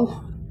as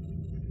well?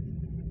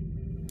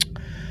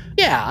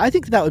 Yeah, I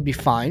think that would be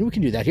fine. We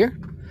can do that here.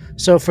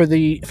 So for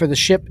the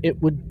ship,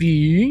 it would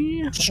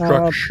be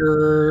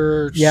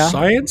Structure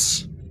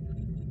science?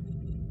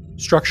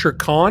 Structure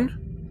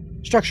con?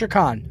 Structure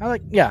con. I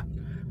like, yeah.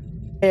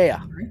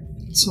 Yeah.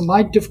 So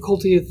my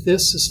difficulty of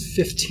this is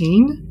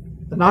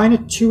 15. A 9, a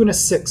 2, and a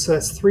 6, so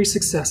that's 3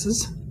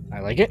 successes.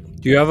 I like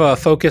it. Do you have a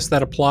focus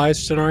that applies,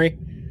 Sonari?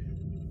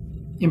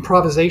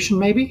 Improvisation,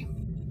 maybe?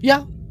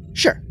 Yeah,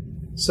 sure.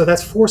 So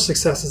that's 4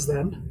 successes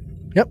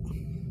then. Yep.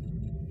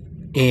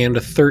 And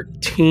a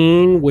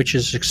 13, which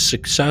is a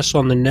success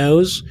on the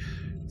nose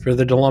for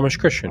the Delamas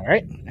Christian. All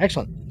right,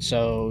 excellent.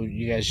 So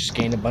you guys just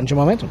gained a bunch of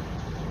momentum.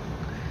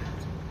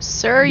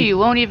 Sir, you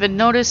won't even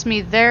notice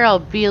me there. I'll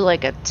be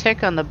like a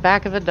tick on the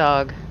back of a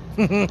dog.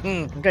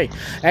 Okay,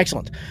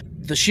 excellent.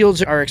 The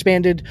shields are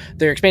expanded.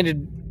 They're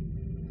expanded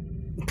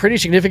pretty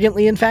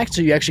significantly, in fact,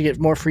 so you actually get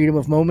more freedom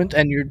of movement,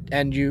 and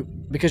you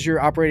because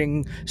you're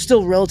operating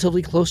still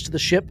relatively close to the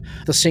ship,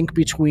 the sync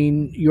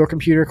between your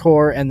computer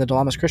core and the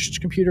Delamas Christian's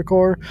computer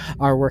core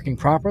are working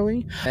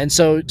properly. And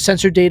so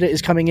sensor data is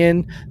coming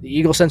in. The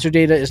Eagle sensor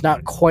data is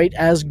not quite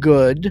as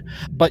good,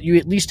 but you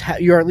at least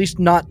you're at least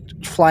not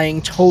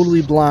flying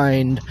totally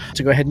blind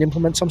to go ahead and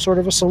implement some sort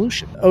of a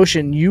solution.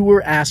 Ocean, you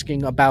were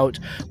asking about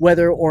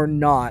whether or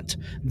not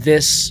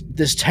this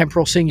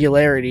temporal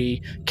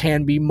singularity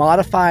can be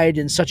modified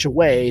in such a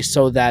way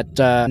so that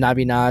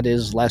Navi Nad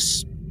is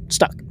less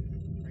stuck.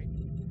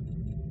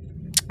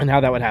 And how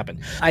that would happen.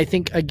 I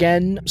think,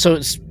 again,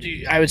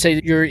 I would say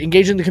that you're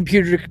engaging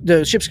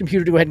the ship's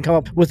computer to go ahead and come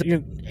up with,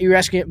 you're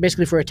asking it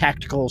basically for a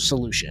tactical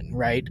solution,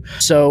 right?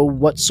 So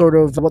what sort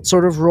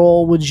of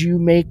role would you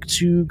make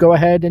to go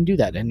ahead and do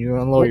that? And you're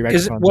on lower your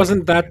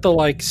wasn't that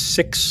the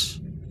 6,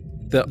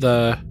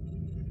 the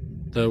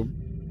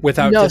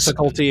without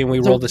difficulty, and we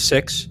rolled a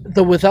 6?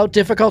 The without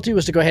difficulty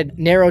was to go ahead and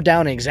narrow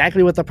down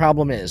exactly what the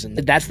problem is. And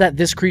that's that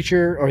this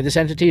creature or this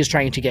entity is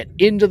trying to get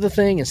into the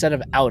thing instead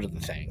of out of the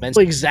thing. And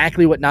so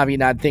exactly what Navi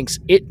Nad thinks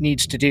it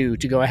needs to do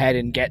to go ahead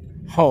and get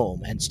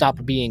home and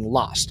stop being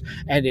lost.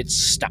 And it's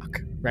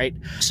stuck, right?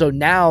 So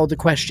now the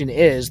question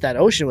is that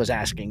Ocean was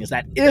asking is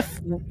that if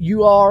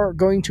you are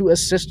going to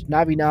assist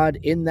Navi Nad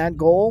in that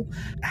goal,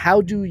 how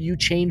do you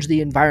change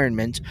the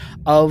environment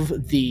of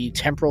the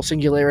temporal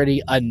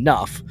singularity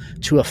enough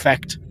to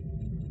affect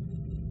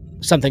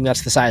something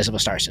that's the size of a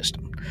star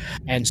system?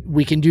 And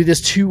we can do this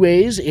 2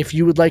 ways. If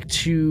you would like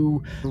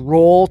to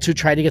roll to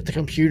try to get the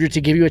computer to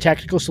give you a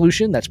tactical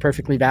solution, that's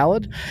perfectly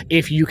valid.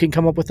 If you can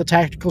come up with a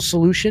tactical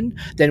solution,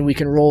 then we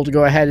can roll to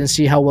go ahead and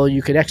see how well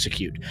you could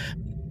execute.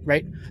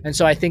 Right? And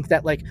so I think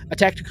that a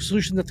tactical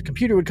solution that the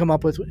computer would come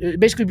up with,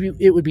 basically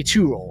it would be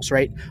 2 rolls,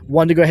 right?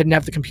 One to go ahead and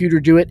have the computer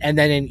do it, and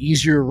then an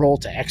easier roll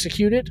to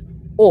execute it,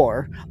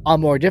 or a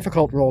more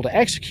difficult roll to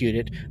execute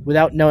it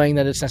without knowing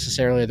that it's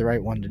necessarily the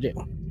right one to do.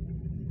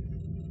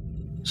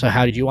 So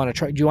how did you want to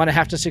try? Do you want to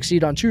have to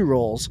succeed on 2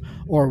 rolls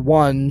or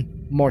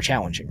 1 more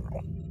challenging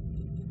roll?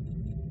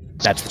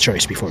 That's the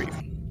choice before you.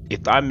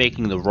 If I'm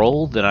making the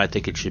roll, then I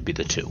think it should be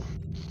the 2.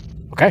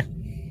 Okay.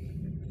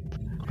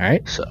 All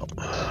right. So,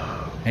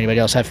 anybody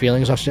else have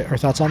feelings or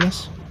thoughts on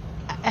this?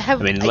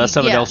 Unless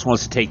someone else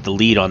wants to take the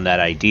lead on that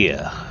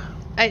idea.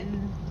 I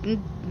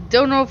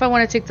don't know if I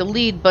want to take the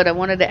lead, but I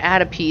wanted to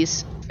add a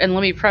piece. And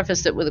let me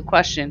preface it with a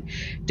question: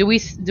 Do we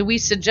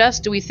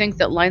think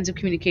that lines of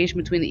communication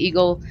between the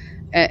Eagle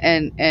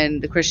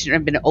and the Christian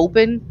have been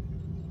open?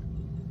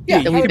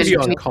 Yeah, that we've been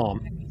on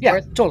calm.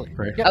 Yeah, totally.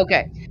 Right. Yep.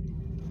 Okay.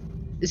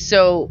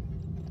 So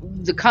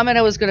the comment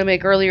I was going to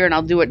make earlier, and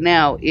I'll do it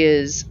now,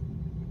 is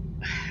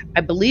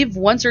I believe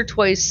once or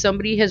twice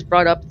somebody has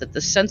brought up that the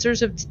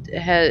sensors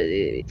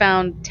have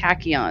found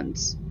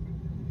tachyons.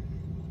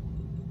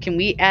 Can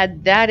we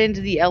add that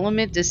into the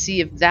element to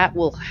see if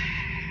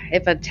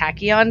a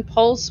tachyon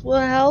pulse will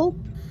help?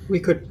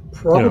 We could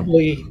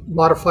probably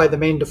modify the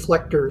main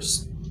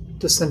deflectors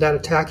to send out a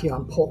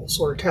tachyon pulse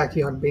or a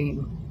tachyon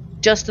beam.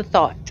 Just a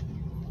thought.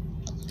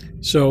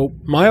 So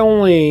my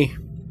only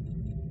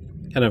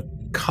kind of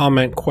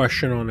comment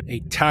question on a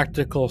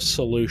tactical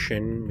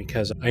solution,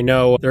 because I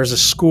know there's a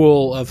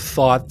school of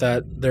thought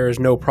that there is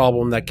no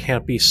problem that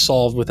can't be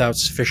solved without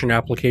sufficient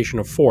application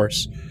of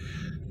force,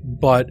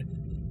 but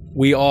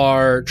we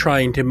are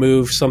trying to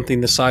move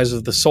something the size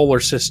of the solar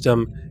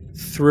system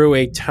through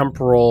a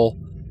temporal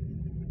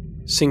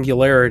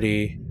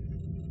singularity.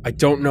 I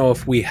don't know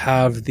if we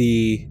have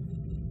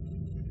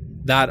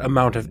that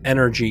amount of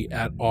energy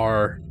at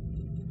our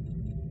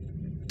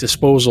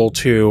disposal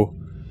to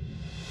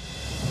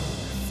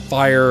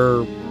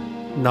fire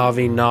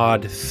Navi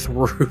Nad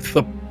through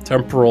the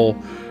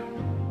temporal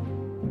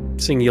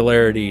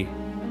singularity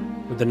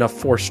with enough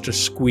force to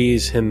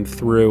squeeze him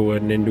through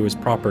and into his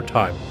proper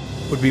time.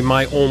 Would be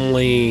my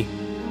only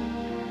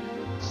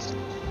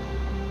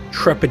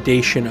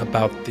trepidation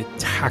about the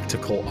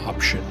tactical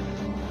option.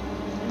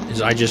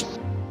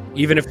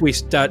 Even if we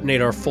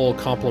detonate our full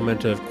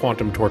complement of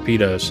quantum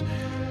torpedoes,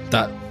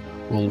 that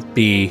will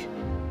be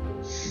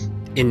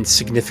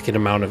insignificant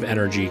amount of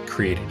energy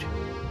created.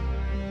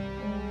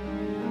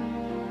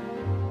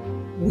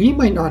 We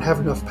might not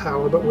have enough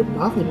power, but would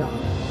Navi not?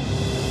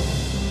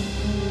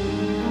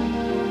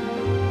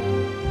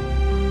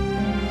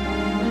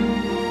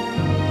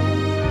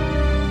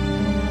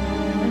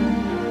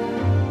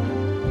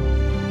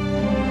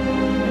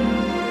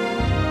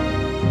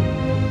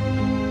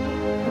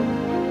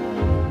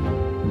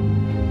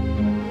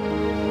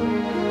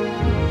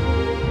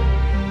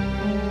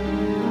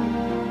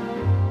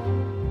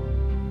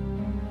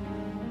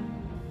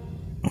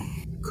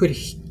 Could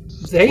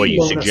they? Were you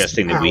loan us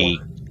suggesting that power? we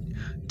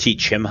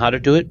teach him how to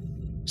do it?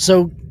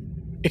 So,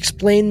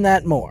 explain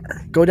that more.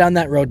 Go down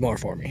that road more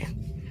for me.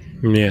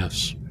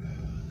 Yes.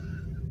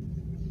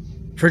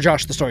 For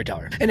Josh, the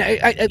storyteller. And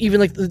I even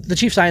like the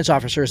chief science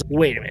officer is,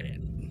 wait a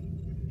minute.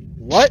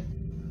 What?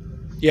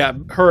 Yeah,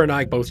 her and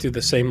I both do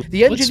the same.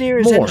 The engineer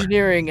is more.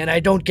 engineering, and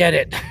I don't get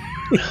it.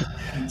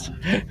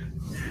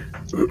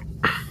 You're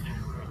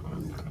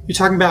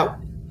talking about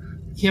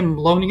them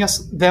loaning us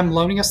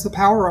the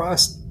power, or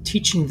us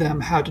teaching them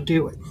how to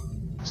do it?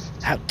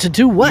 How, to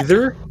do what?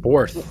 Either,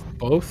 both.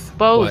 Both.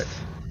 But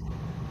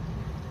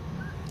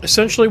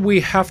essentially,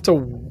 we have to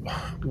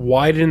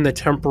widen the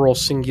temporal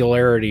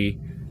singularity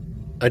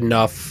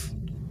enough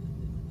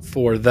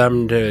for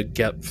them to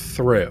get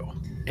through.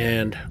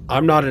 And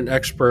I'm not an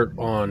expert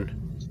on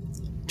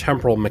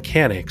temporal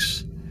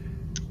mechanics,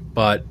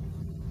 but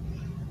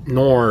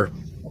nor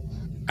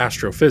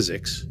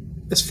astrophysics.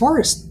 As far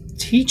as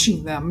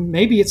teaching them,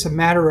 maybe it's a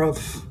matter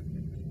of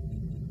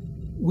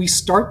we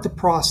start the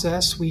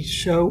process, we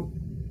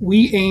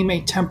aim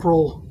a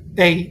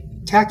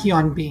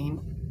tachyon beam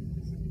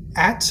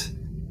at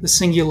the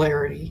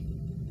singularity,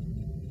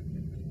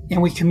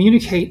 and we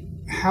communicate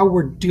how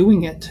we're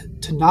doing it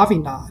to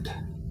Navinod.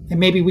 And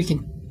maybe we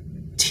can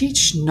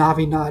teach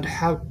Navinod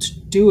how to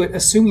do it,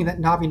 assuming that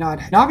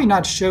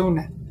Navinod's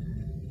shown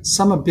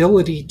some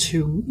ability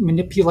to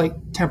manipulate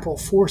temporal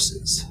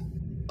forces.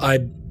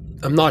 I'm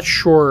not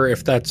sure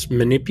if that's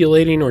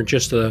manipulating or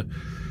just a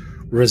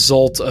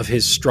result of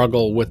his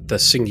struggle with the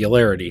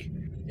singularity.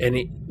 And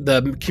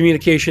the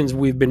communications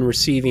we've been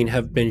receiving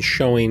have been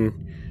showing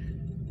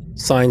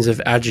signs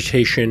of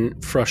agitation,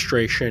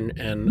 frustration,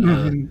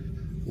 and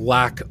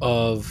lack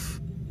of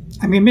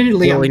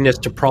Admittedly, willingness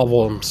to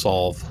problem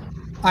solve.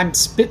 I'm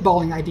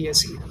spitballing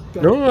ideas here.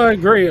 But No, I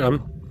agree. the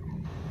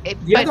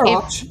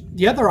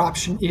other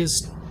option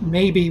is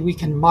maybe we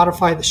can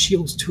modify the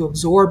shields to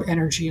absorb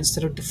energy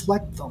instead of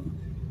deflect them.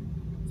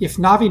 If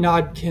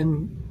Navinod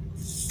can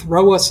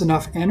throw us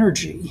enough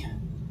energy,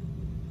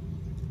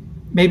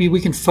 maybe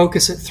we can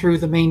focus it through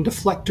the main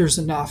deflectors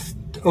enough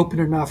to open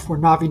enough where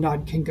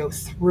Navinod can go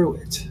through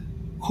it.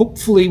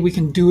 Hopefully we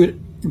can do it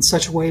in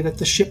such a way that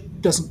the ship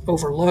doesn't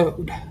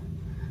overload.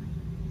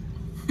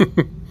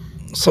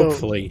 So,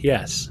 Hopefully,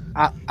 yes.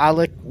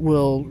 Alec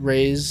will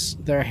raise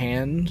their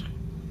hand.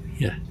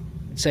 Yeah.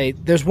 And say,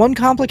 there's one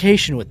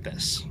complication with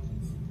this.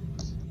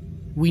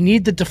 We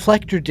need the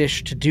deflector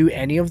dish to do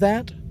any of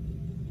that,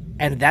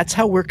 and that's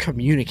how we're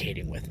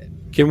communicating with it.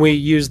 Can we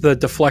use the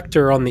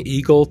deflector on the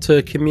Eagle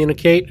to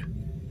communicate?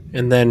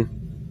 And then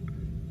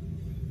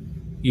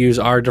use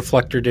our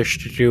deflector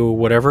dish to do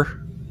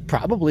whatever?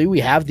 Probably.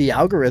 We have the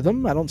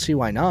algorithm. I don't see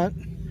why not.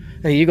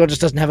 And the Eagle just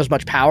doesn't have as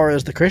much power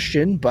as the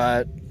Christian,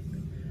 but,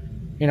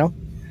 you know.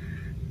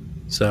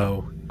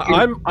 So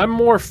I'm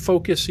more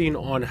focusing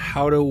on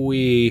how do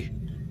we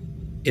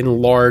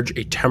enlarge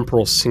a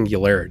temporal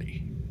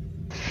singularity.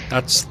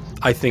 That's,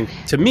 I think,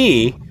 to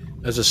me,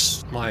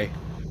 as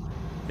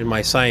in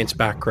my science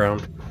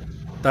background,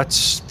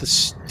 that's the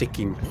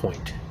sticking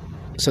point.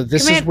 So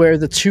this is where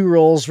the 2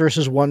 rolls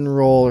versus 1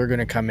 roll are going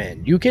to come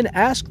in. You can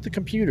ask the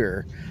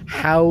computer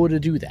how to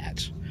do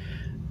that.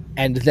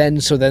 And then,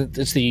 so then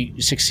it's the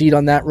succeed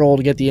on that roll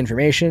to get the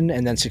information,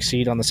 and then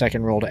succeed on the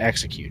second roll to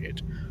execute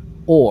it.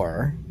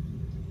 Or,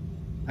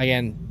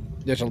 again,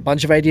 there's a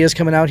bunch of ideas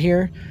coming out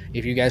here.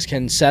 If you guys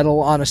can settle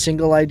on a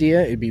single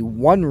idea, it'd be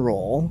 1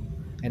 roll.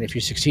 And if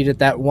you succeed at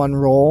that 1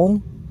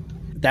 roll,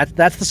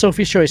 that's the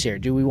Sophie's choice here.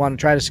 Do we want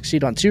to try to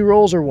succeed on 2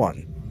 rolls or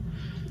 1?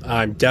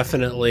 I'm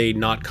definitely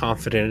not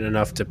confident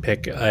enough to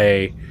pick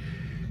a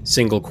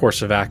single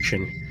course of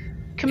action,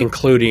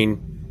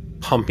 including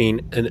pumping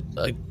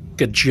a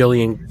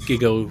gajillion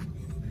gigo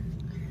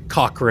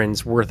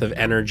Cochrane's worth of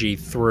energy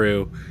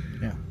through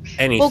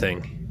anything.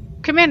 Well,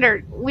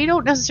 Commander, we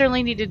don't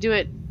necessarily need to do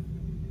it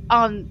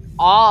on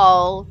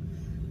all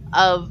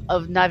of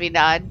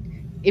Navinod.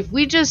 If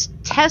we just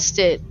test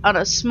it on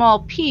a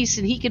small piece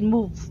and he can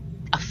move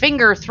a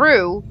finger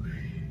through,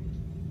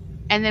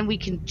 and then we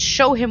can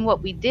show him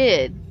what we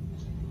did.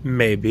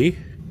 Maybe,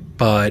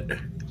 but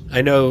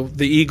I know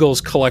the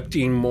Eagle's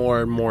collecting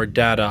more and more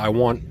data. I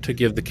want to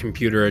give the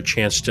computer a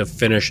chance to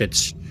finish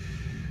its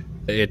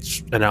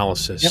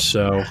analysis. Yep.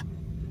 So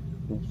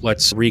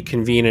let's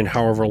reconvene in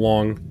however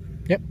long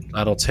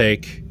that'll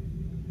take.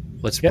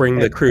 Let's bring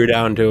the crew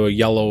down to a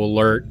yellow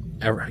alert,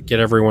 get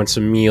everyone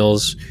some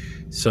meals,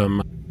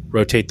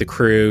 rotate the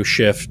crew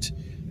shift,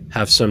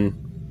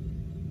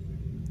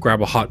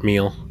 grab a hot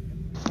meal,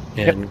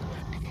 and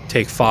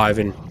take 5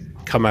 and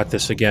come at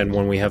this again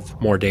when we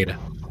have more data.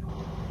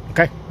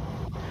 Okay.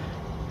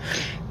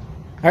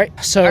 All right.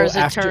 So Arza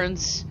after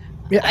turns.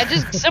 Yeah.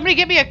 Somebody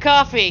get me a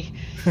coffee.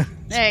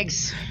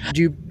 Thanks.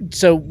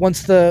 So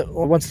once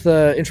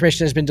the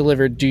information has been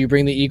delivered, do you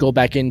bring the Eagle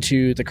back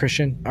into the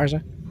Christian,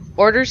 Arza?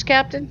 Orders,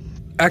 Captain?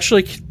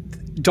 Actually,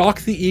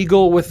 dock the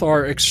Eagle with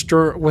our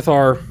external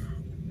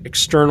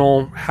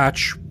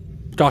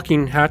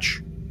docking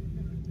hatch.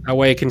 That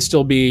way it can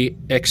still be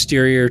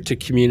exterior to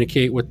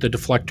communicate with the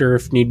deflector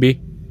if need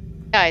be.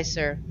 Aye,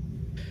 sir.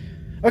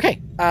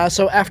 Okay.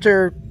 So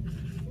after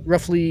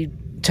roughly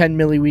 10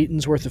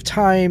 milliwheatons worth of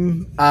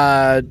time,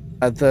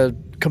 the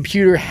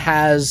computer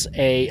has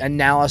a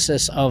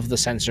analysis of the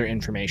sensor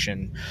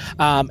information,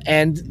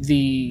 and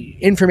the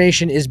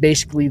information is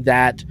basically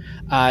that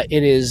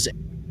it is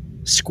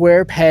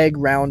square peg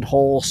round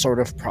hole sort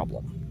of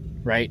problem,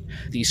 right?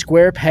 The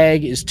square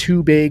peg is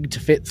too big to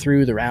fit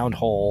through the round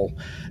hole,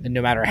 and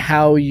no matter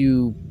how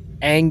you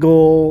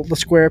angle the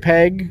square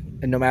peg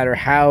and no matter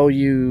how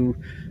you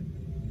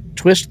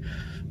twist,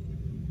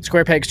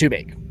 square peg's too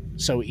big.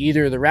 So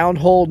either the round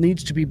hole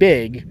needs to be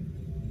big,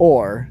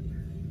 or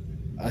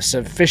a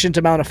sufficient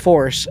amount of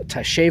force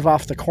to shave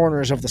off the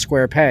corners of the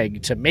square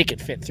peg to make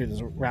it fit through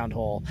the round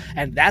hole.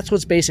 And that's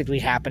what's basically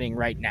happening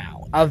right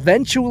now.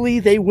 Eventually,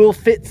 they will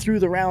fit through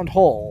the round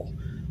hole,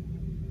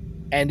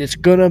 and it's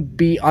gonna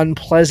be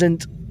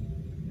unpleasant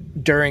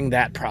during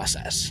that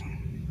process.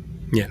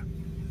 Yeah.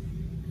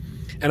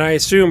 And I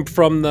assume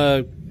from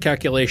the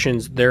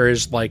calculations, there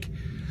is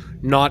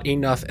not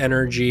enough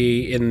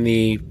energy in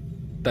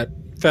that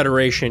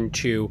Federation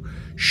to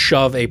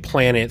shove a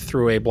planet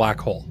through a black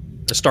hole.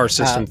 A star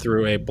system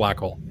through a black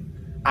hole.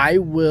 I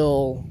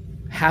will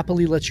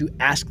happily let you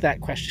ask that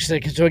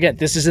question. So again,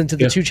 this is into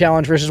the 2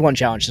 challenge versus 1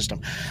 challenge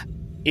system.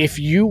 If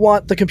you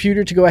want the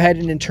computer to go ahead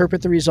and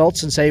interpret the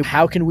results and say,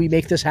 how can we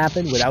make this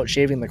happen without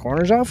shaving the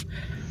corners off?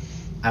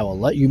 I will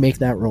let you make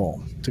that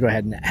roll to go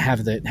ahead and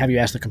have you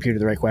ask the computer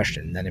the right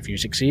question. And then if you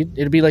succeed,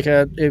 it'll be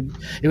it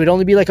would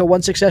only be like a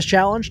 1 success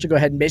challenge to go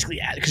ahead and basically,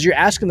 because you're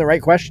asking the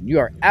right question. You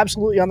are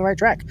absolutely on the right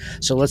track.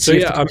 So let's see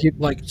if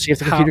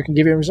the computer can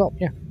give you a result.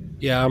 Yeah.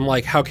 Yeah, I'm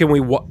like, how can we...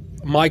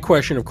 My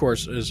question, of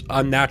course, is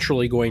I'm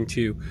naturally going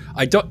to...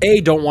 I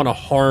don't want to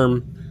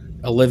harm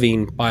a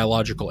living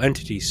biological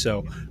entity,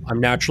 so I'm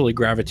naturally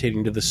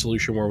gravitating to the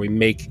solution where we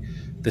make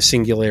the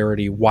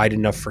singularity wide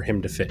enough for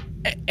him to fit.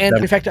 And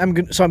in fact, I'm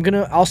going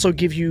to also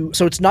give you...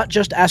 So it's not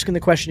just asking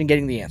the question and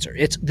getting the answer.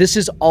 This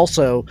is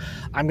also...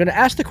 I'm going to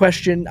ask the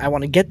question, I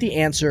want to get the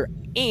answer,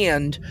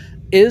 and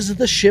is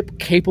the ship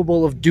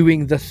capable of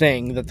doing the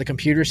thing that the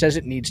computer says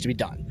it needs to be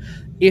done?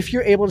 If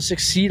you're able to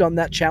succeed on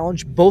that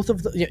challenge,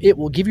 it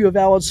will give you a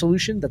valid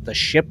solution that the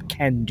ship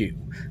can do.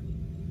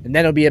 And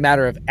then it'll be a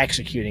matter of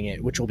executing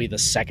it, which will be the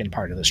second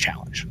part of this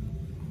challenge.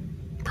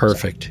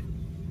 Perfect.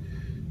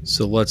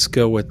 So let's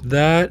go with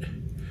that.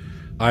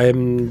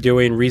 I'm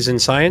doing reason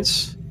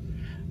science.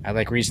 I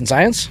like reason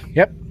science.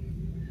 Yep.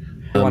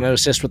 You want to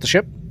assist with the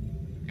ship?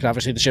 Because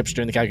obviously the ship's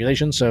doing the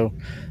calculations, so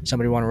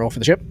somebody want to roll for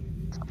the ship?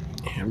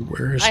 And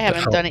I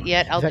haven't done it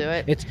yet. I'll do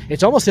it.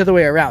 It's almost the other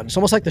way around. It's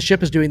almost like the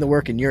ship is doing the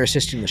work and you're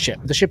assisting the ship.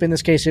 The ship in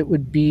this case, it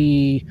would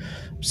be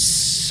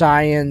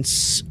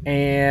science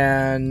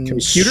and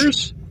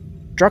computers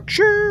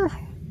structure,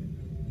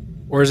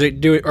 or is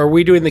it are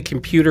we doing the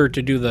computer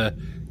to do the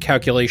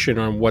calculation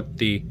on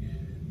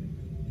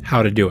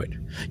how to do it?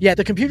 Yeah,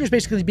 the computer's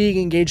basically being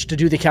engaged to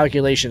do the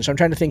calculation. So I'm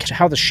trying to think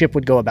how the ship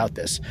would go about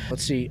this.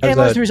 Let's see.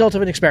 Analyze the result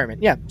of an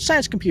experiment. Yeah,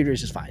 science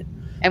computers is fine.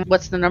 And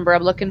what's the number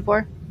I'm looking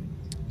for?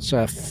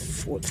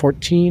 It's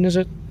 14, is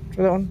it,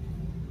 for that one?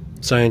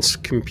 Science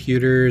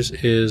computers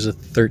is a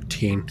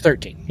 13.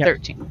 13, yeah.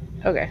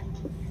 13, okay.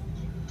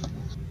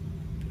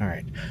 All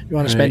right. You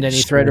want to spend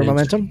any thread or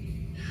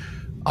momentum?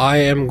 I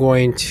am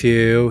going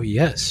to,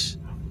 yes.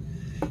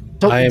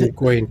 So I am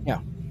going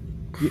yeah.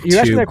 You're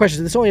asking that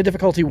question. It's only a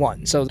difficulty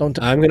 1, so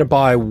don't... I'm going to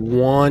buy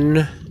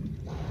one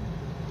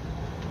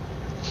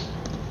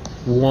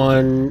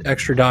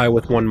extra die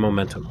with 1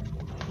 momentum.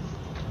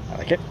 I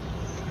like it.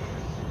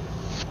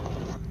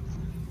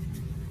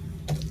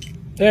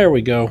 There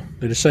we go.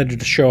 They decided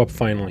to show up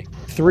finally.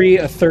 3,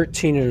 a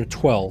 13, and a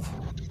 12.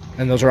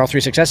 And those are all 3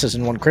 successes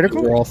and 1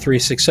 critical? They're all 3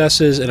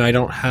 successes, and I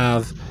don't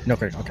have no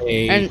critical.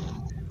 Okay. A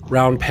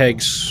round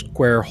peg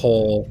square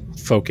hole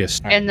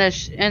focus. And the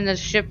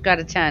ship got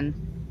a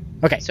 10.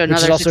 Okay, so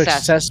another which is also success.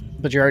 A success,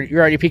 but you're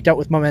already peaked out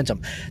with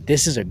momentum.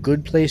 This is a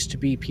good place to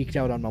be peaked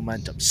out on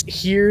momentum.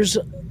 Here's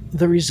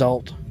the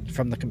result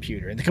from the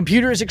computer. And the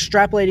computer is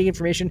extrapolating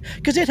information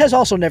because it has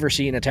also never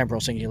seen a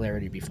temporal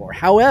singularity before.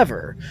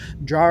 However,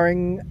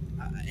 drawing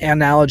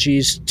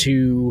analogies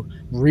to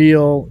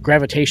real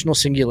gravitational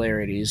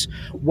singularities,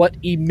 what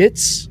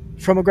emits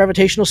from a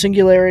gravitational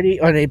singularity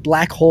on a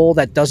black hole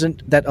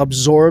that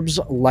absorbs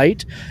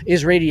light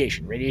is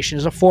radiation. Radiation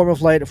is a form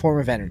of light, a form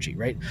of energy,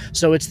 right?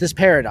 So it's this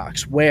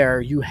paradox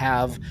where you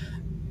have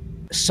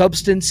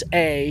substance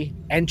A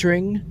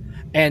entering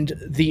and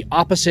the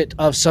opposite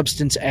of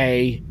substance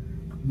A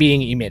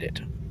being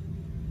emitted.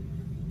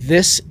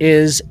 This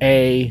is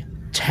a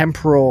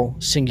temporal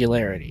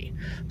singularity.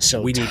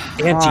 So we need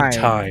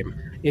anti-time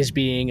is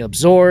being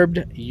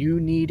absorbed. You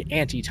need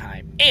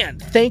anti-time.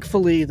 And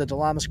thankfully, the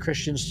Dalamas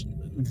Christians,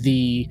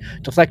 the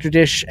deflector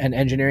dish and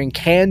engineering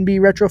can be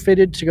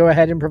retrofitted to go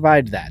ahead and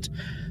provide that.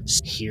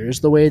 Here's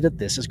the way that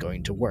this is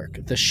going to work.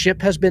 The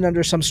ship has been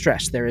under some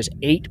stress. There is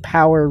 8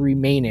 power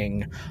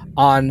remaining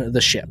on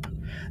the ship.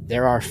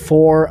 There are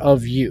 4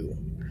 of you.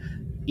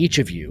 Each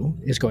of you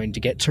is going to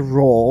get to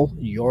roll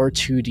your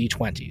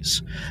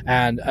 2d20s.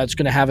 And it's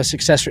going to have a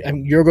success rate.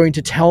 You're going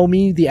to tell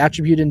me the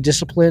attribute and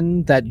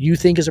discipline that you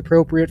think is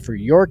appropriate for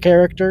your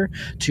character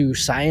to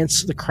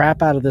science the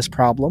crap out of this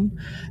problem.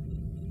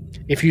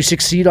 If you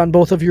succeed on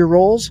both of your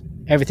rolls,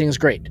 everything is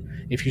great.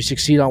 If you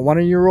succeed on one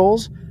of your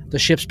rolls, the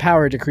ship's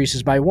power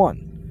decreases by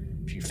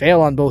 1. If you fail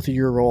on both of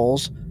your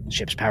rolls, the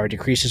ship's power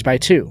decreases by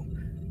 2.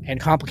 And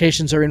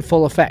complications are in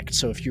full effect.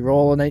 So if you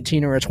roll a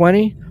 19 or a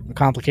 20, a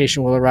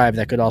complication will arrive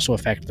that could also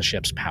affect the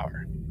ship's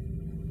power.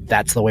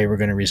 That's the way we're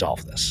going to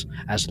resolve this.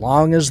 As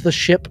long as the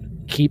ship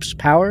keeps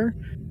power,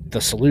 the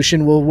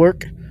solution will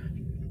work.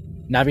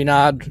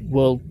 Navinad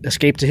will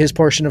escape to his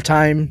portion of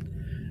time,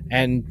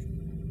 and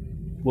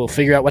we'll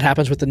figure out what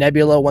happens with the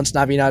nebula once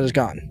Navinad is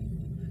gone.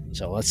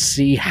 So let's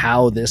see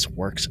how this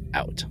works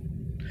out.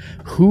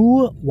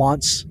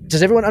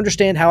 Does everyone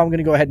understand how I'm going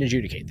to go ahead and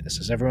adjudicate this?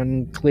 Is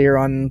everyone clear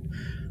on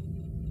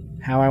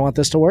how I want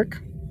this to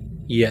work?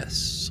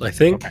 Yes, I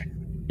think. Okay.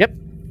 Yep.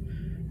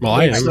 Well,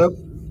 I am. So,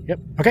 Yep.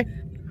 Okay.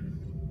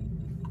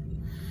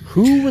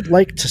 Who would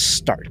like to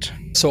start?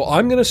 So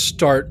I'm going to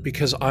start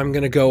because I'm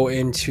going to go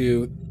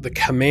into the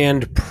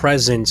command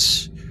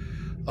presence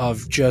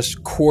of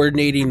just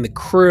coordinating the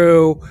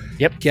crew,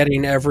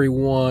 getting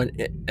everyone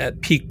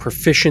at peak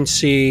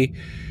proficiency,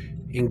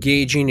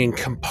 engaging in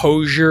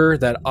composure,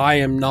 that I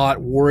am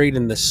not worried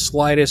in the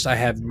slightest. I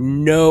have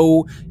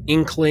no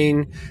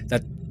inkling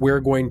that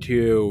we're going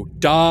to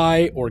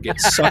die or get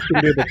sucked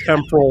into the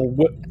temporal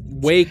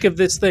wake of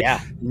this thing.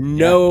 Yeah.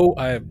 No,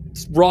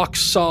 rock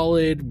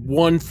solid,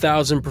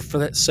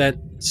 1,000%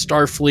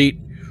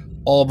 Starfleet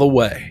all the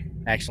way.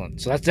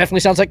 Excellent. So that definitely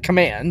sounds like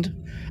command.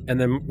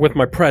 And then with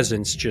my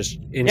presence, just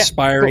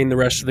inspiring the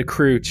rest of the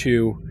crew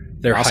to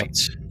their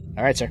heights.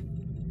 All right, sir.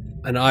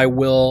 And I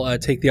will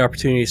take the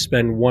opportunity to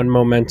spend 1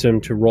 momentum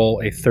to roll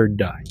a 3rd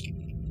die.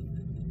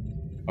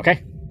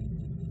 Okay.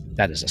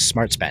 That is a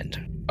smart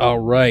spend. All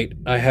right.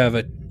 I have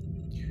a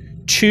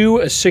 2,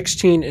 a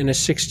 16, and a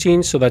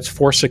 16, so that's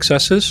 4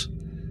 successes.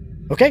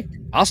 Okay.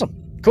 Awesome.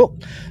 Cool.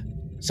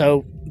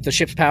 So the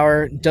ship's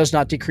power does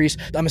not decrease.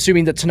 I'm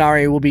assuming that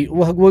Tanari will be...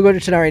 We'll go to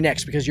Tanari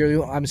next because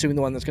I'm assuming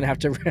the one that's going to have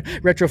to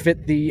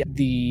retrofit the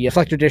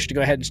deflector dish to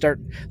go ahead and start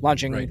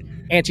launching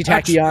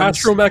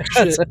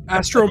anti-tachyons.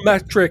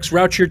 Astrometrics,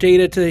 route your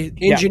data to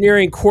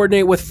engineering,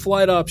 coordinate with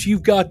flight ops.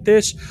 You've got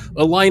this.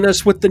 Align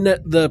us with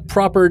the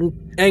proper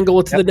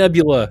angle to the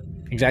nebula.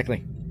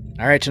 Exactly.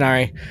 All right,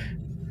 Tanari.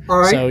 all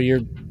right. So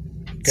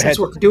Since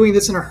we're doing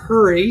this in a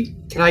hurry,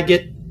 can I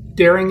get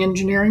daring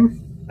engineering?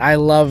 I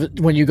love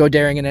when you go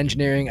daring and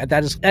engineering.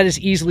 That is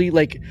easily,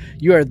 like,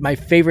 you are my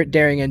favorite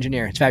daring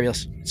engineer. It's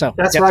fabulous. So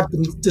That's what I've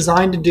been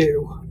designed to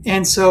do.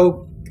 And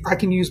so I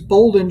can use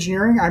bold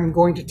engineering. I'm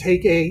going to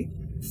take a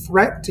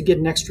threat to get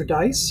an extra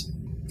dice.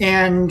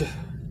 And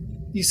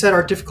you said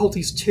our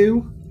difficulty's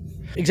 2?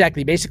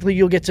 Exactly. Basically,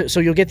 you'll get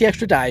the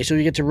extra die. So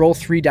you get to roll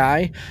 3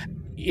 die.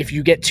 If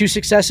you get 2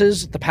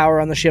 successes, the power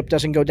on the ship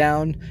doesn't go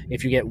down.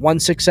 If you get 1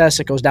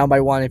 success, it goes down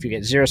by 1. If you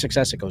get 0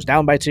 success, it goes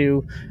down by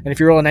 2. And if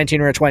you roll a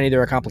 19 or a 20,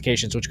 there are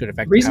complications which could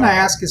affect The reason the I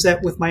power. ask is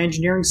that with my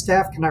engineering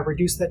staff, can I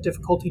reduce that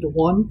difficulty to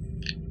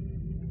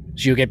 1?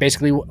 So you get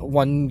basically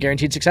 1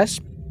 guaranteed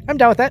success. I'm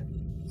down with that.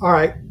 All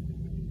right.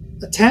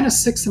 A 10, a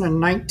 6, and a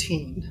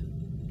 19.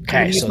 I'm Okay,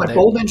 going to use my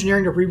bold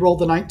engineering to re-roll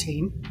the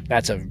 19.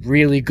 that's a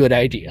really good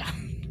idea.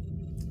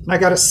 And I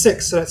got a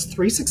 6, so that's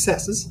 3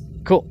 successes.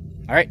 Cool.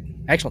 All right.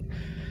 Excellent.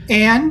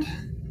 And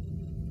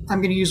I'm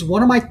going to use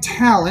one of my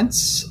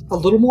talents, a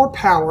little more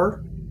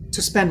power,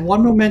 to spend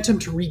 1 momentum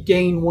to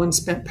regain 1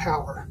 spent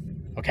power.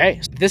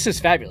 Okay, this is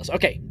fabulous.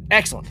 Okay,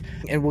 excellent.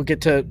 And we'll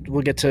get to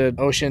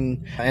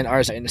Ocean and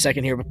Arza in a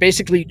second here. But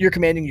basically, you're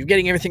commanding, you're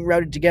getting everything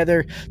routed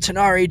together.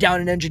 Tanari,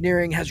 down in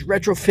engineering, has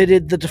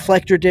retrofitted the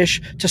deflector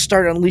dish to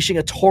start unleashing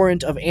a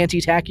torrent of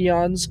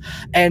anti-tachyons.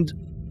 And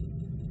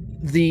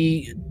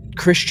the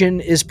Christian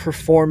is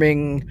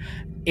performing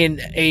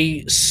in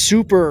a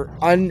super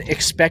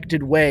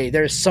unexpected way.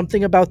 There's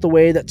something about the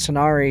way that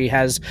Tanari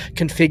has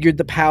configured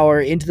the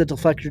power into the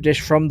deflector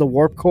dish from the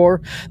warp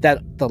core that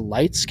the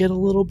lights get a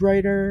little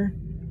brighter,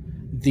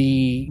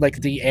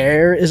 the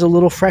air is a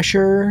little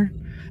fresher.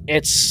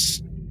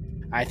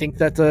 I think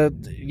that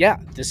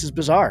this is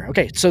bizarre.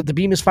 Okay, so the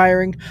beam is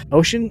firing.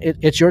 Ocean,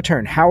 it's your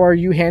turn. How are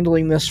you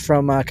handling this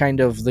from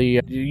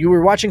you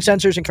were watching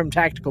sensors and from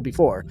tactical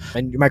before,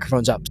 and your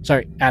microphone's up.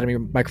 Sorry, Adam, your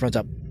microphone's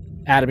up.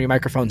 Adam, your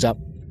microphone's up.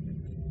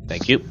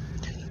 Thank you.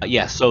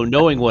 So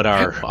knowing what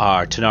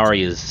our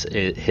Tanari is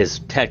his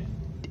tech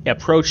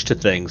approach to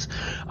things,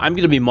 I'm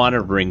going to be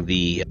monitoring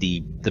the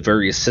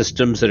various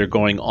systems that are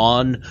going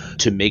on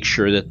to make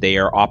sure that they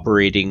are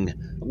operating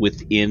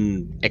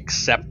within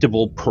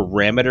acceptable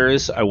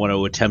parameters. I want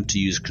to attempt to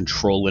use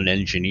control and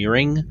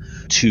engineering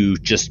to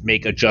just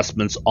make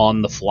adjustments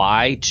on the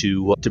fly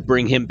to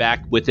bring him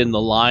back within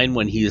the line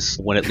when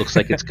it looks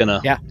like it's gonna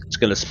it's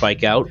gonna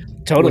spike out.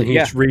 Totally. When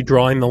he's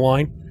redrawing the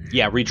line.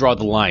 Yeah, redraw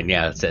the line.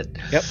 Yeah, that's it.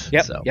 Yep.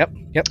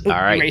 Ooh,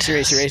 all right.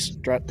 Race.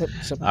 Draw, all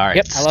right.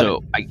 Yep, I love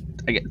so it.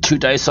 I get 2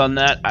 dice on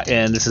that,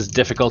 and this is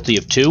difficulty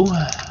of 2.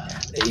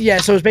 Yeah,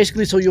 so it's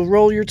basically, you'll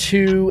roll your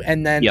 2,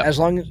 and then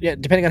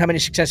depending on how many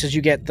successes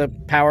you get, the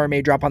power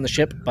may drop on the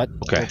ship. But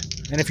okay.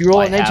 And if you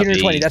roll a 19 or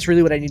 20, that's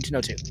really what I need to know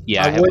too.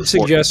 Yeah, I would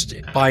suggest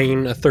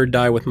buying a 3rd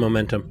die with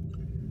momentum.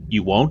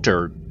 You won't,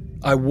 or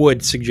I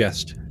would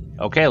suggest.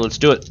 Okay, let's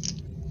do it.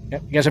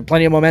 Yep, you guys have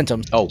plenty of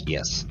momentum. Oh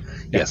yes,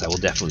 yes, I will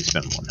definitely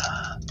spend 1.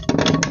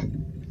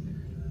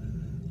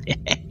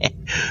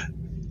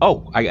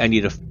 Oh, I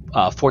need a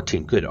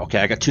 14. Good. Okay,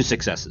 I got 2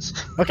 successes.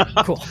 Okay,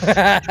 cool.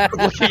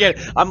 Looking at it,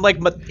 I'm like,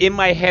 in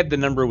my head the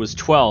number was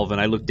 12, and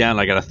I looked down,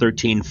 I got a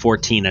 13,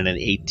 14, and an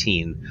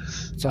 18.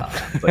 So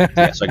I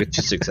got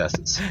 2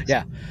 successes.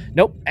 Yeah.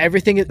 Nope.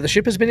 The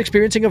ship has been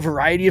experiencing a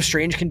variety of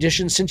strange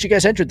conditions since you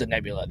guys entered the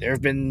nebula. There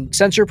have been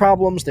sensor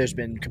problems. There's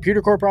been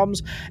computer core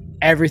problems.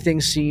 Everything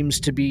seems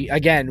to be,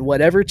 again,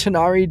 whatever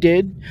Tanari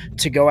did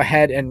to go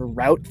ahead and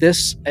route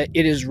this,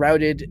 it is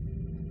routed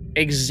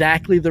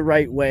exactly the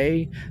right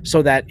way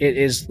so that it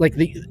is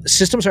the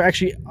systems are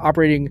actually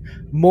operating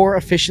more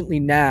efficiently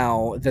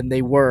now than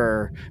they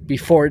were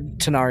before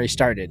Tanari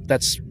started.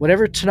 That's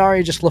whatever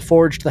Tanari just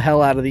LaForged the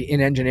hell out of in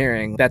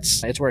engineering.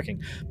 It's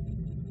working.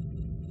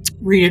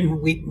 Read it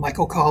and weep,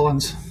 Michael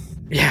Collins.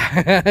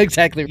 Yeah,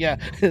 exactly. Yeah,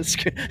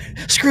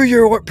 screw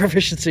your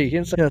proficiency.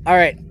 All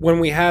right. When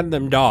we had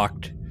them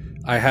docked,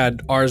 I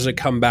had Arza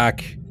come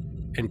back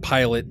and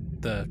pilot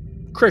the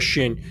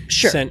Christian,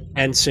 sent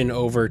Ensign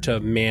over to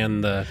man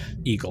the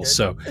Eagle.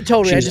 So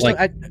totally. I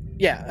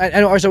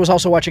know Arza was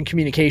also watching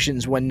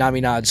communications when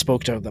Naminad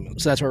spoke to them.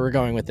 So that's where we're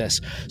going with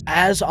this.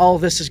 As all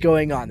this is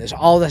going on, there's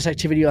all this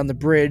activity on the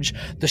bridge.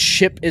 The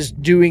ship is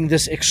doing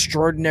this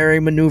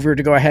extraordinary maneuver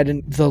to go ahead,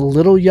 and the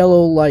little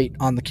yellow light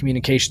on the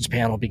communications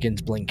panel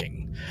begins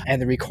blinking.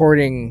 And the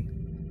recording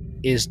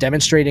is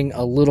demonstrating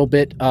a little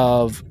bit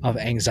of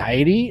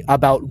anxiety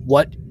about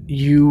what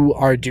you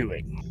are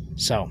doing.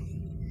 So...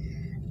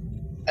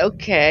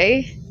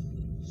 Okay.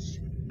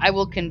 I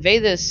will convey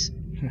this.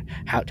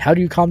 How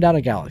do you calm down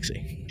a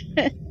galaxy?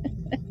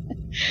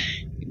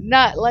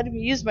 Not letting me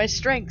use my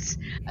strengths.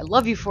 I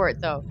love you for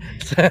it, though.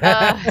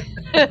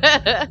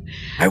 I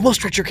will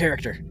stretch your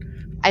character.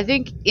 I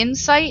think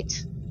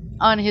insight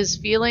on his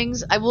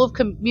feelings. I will have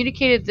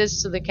communicated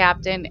this to the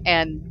captain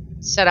and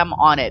said I'm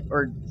on it,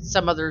 or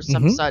some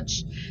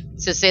such,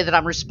 to say that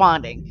I'm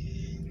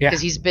responding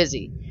because he's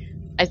busy.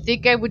 I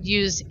think I would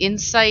use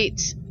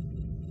insight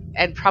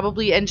and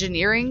probably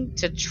engineering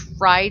to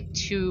try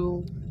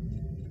to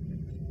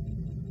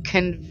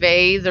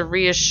convey the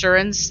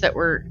reassurance that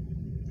we're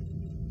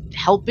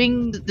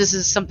helping. This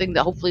is something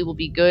that hopefully will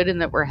be good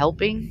and that we're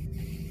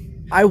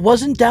helping. I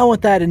wasn't down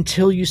with that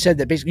until you said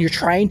that basically you're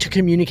trying to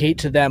communicate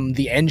to them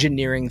the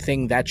engineering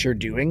thing that you're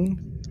doing.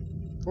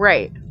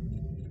 Right.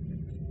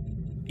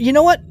 You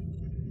know what?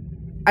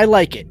 I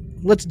like it.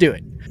 Let's do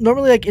it.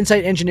 Normally,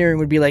 insight engineering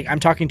would be I'm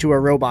talking to a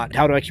robot.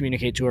 How do I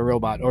communicate to a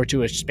robot or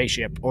to a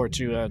spaceship or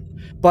to a...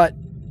 But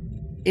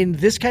in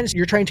this kind of...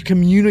 You're trying to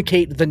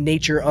communicate the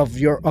nature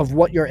of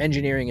what your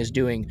engineering is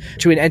doing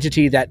to an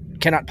entity that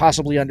cannot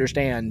possibly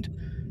understand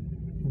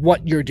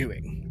what you're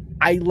doing.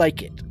 I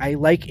like it. I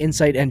like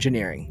insight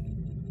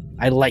engineering.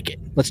 I like it.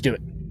 Let's do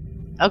it.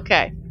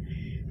 Okay.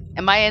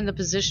 Am I in the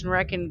position where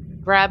I can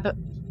grab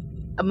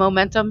a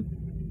momentum?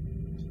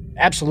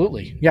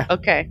 Absolutely. Yeah.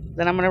 Okay.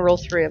 Then I'm going to roll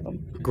 3 of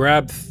them.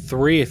 Grab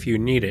 3 if you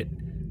need it.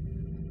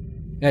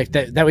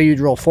 That way you'd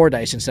roll 4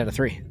 dice instead of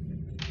 3.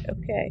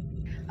 Okay.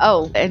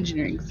 Oh,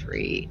 engineering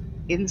 3,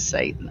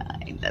 insight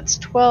 9. That's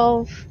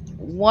 12.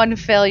 1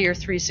 failure,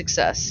 3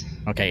 success.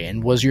 Okay.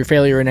 And was your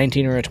failure a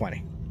 19 or a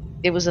 20?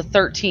 It was a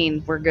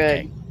 13. We're good.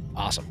 Okay.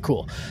 Awesome.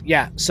 Cool.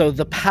 Yeah. So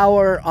the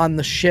power on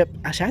the ship,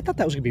 actually, I thought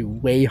that was going to be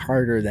way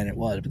harder than it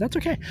was, but that's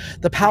okay.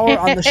 The power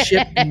on the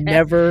ship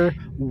never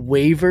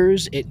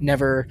wavers. It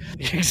never.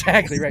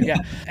 Exactly right. Yeah.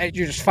 And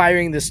you're just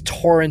firing this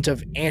torrent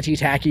of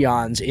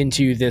anti-tachyons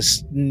into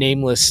this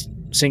nameless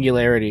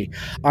singularity.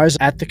 Ours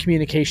at the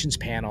communications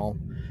panel,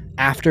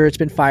 after it's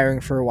been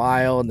firing for a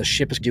while and the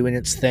ship is doing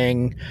its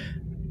thing,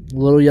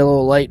 little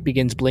yellow light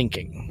begins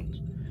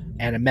blinking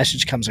and a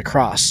message comes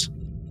across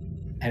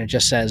and it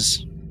just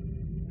says,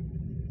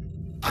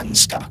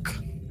 unstuck.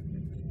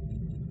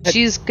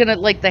 She's gonna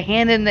like the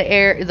hand in the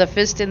air, the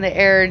fist in the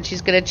air, and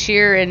she's gonna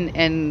cheer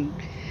and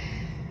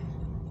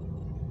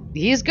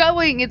he's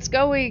going. It's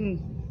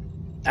going.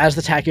 As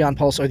the tachyon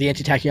pulse or the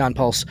anti-tachyon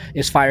pulse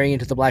is firing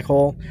into the black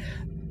hole,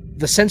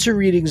 the sensor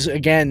readings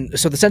again.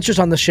 So the sensors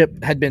on the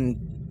ship had been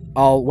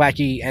all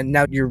wacky, and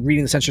now you're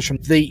reading the sensors from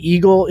the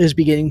Eagle is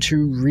beginning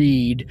to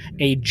read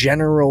a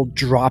general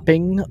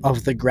dropping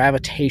of the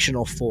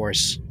gravitational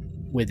force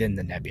within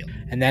the nebula.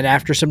 And then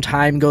after some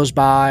time goes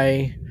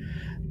by,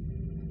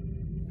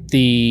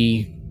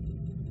 the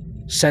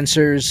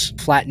sensors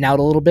flatten out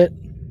a little bit.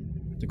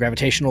 The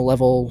gravitational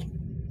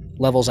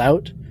levels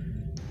out,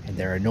 and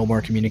there are no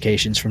more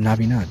communications from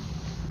Navi Nad.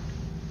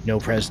 No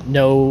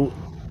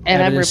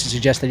And evidence to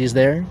suggest that he's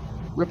there.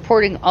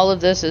 Reporting all of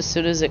this as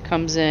soon as it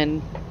comes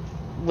in,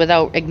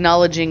 without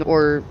acknowledging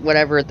or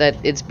whatever that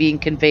it's being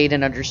conveyed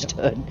and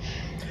understood.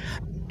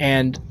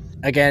 And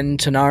again,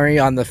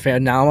 Tanari, on the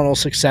phenomenal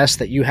success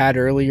that you had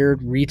earlier,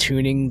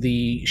 retuning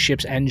the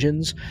ship's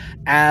engines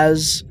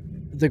as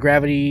the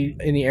gravity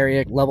in the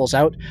area levels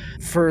out.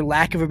 For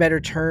lack of a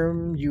better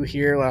term, you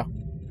hear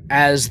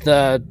as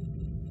the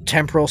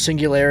temporal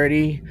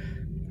singularity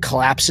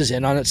collapses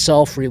in on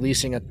itself,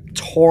 releasing a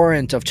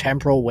torrent of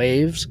temporal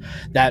waves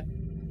that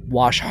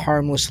wash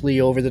harmlessly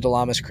over the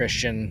Dalamas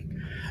Christian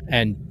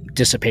and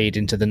dissipate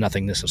into the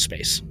nothingness of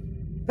space.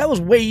 That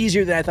was way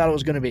easier than I thought it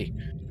was going to be.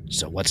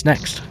 So what's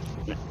next?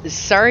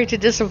 Sorry to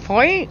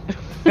disappoint.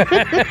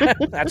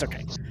 That's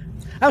okay.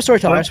 I'm a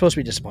storyteller. I'm supposed to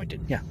be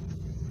disappointed. Yeah.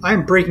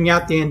 I'm breaking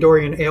out the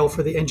Andorian ale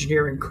for the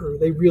engineering crew.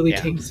 They really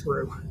came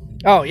through.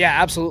 Oh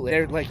yeah,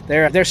 absolutely.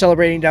 They're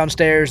celebrating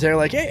downstairs. They're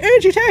like, hey,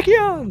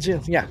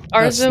 anti-tachyons. Yeah.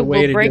 Arza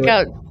will break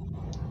out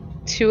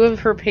 2 of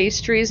her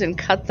pastries and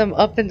cut them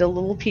up into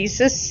little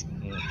pieces.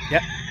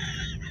 Yep.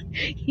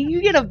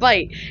 You get a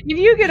bite, and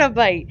you get a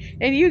bite,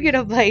 and you get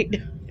a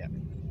bite. Yeah.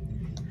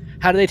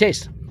 How do they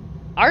taste?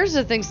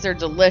 Arza thinks they're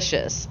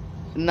delicious.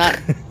 Not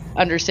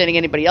understanding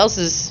anybody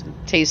else's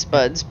taste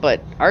buds,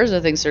 but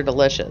Arza thinks they're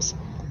delicious.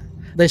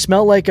 They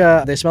smell like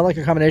a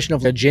combination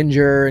of a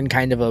ginger and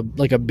kind of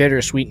a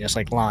bitter sweetness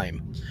like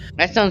lime.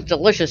 That sounds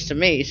delicious to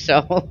me.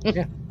 So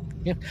yeah,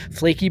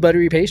 flaky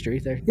buttery pastry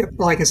there. Yep,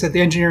 like I said, the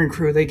engineering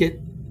crew, they get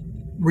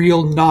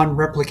real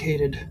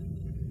non-replicated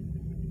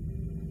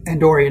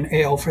Andorian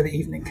ale for the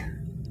evening.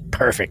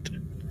 Perfect.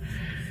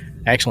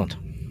 Excellent.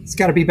 It's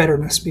got to be better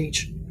than a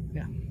speech.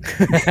 Yeah.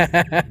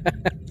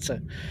 So,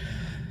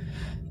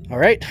 all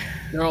right.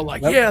 They're all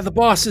like, yeah, the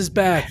boss is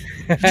back.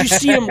 Did you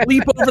see him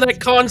leap over that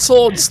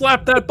console and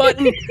slap that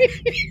button?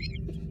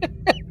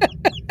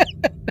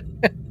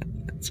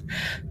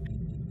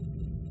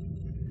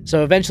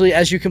 So eventually,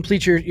 as you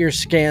complete your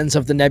scans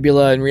of the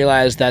nebula and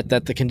realize that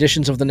the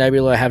conditions of the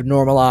nebula have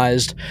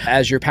normalized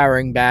as you're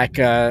powering back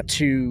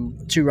to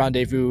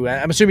Rendezvous,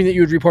 I'm assuming that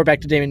you would report back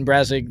to Damon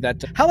Brazig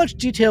that how much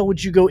detail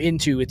would you go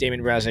into with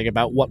Damon Brazig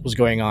about what was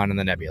going on in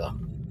the nebula?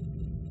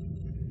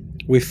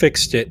 We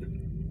fixed it.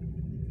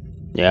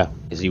 Yeah.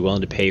 Is he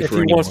willing to pay If for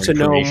he any wants to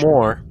know information?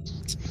 more.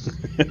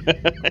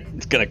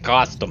 It's going to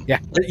cost him. Yeah.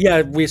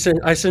 Yeah,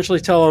 I essentially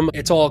tell him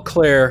it's all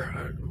clear.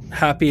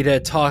 Happy to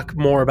talk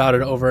more about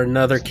it over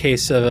another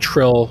case of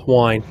Trill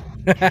wine.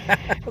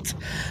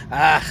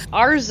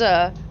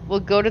 Arza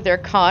will go to their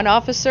con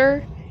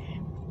officer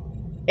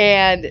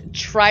and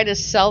try to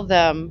sell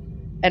them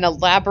an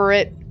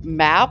elaborate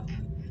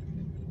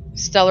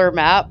stellar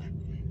map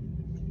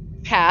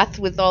path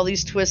with all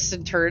these twists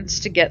and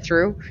turns to get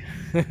through.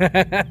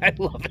 I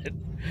love it.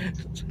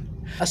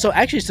 So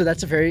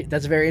that's a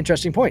very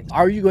interesting point.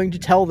 Are you going to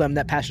tell them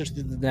that passage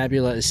through the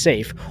nebula is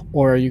safe,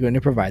 or are you going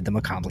to provide them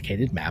a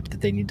complicated map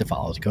that they need to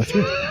follow to go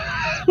through?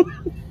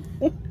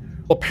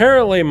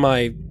 Apparently,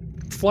 my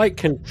flight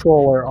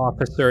controller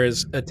officer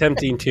is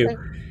attempting to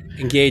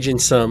engage in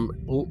some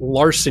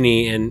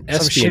larceny and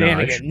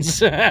espionage. Some shenanigans.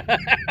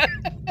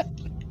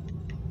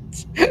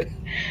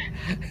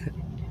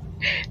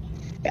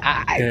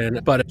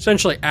 But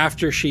essentially,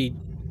 after she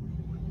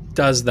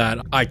does that,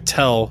 I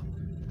tell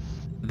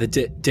the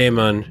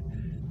Daemon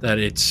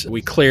that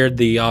we cleared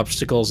the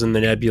obstacles in the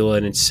nebula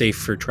and it's safe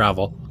for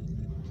travel.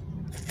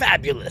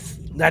 Fabulous.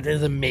 That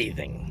is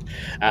amazing.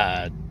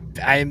 As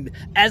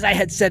I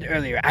had said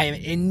earlier, I am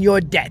in your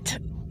debt,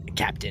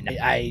 Captain.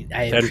 I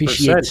 10%.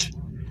 appreciate.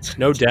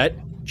 No debt,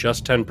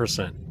 just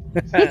 10%.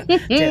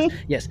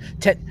 Yes,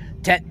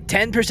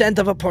 10%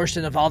 of a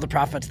portion of all the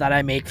profits that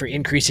I make for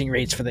increasing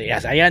rates for the.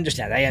 Yes, I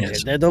understand.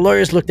 Yes. The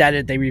lawyers looked at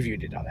it. They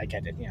reviewed it. I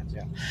get it.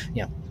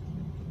 Yeah.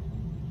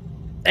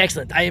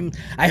 Excellent.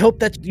 I hope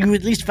that you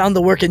at least found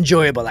the work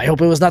enjoyable. I hope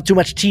it was not too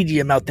much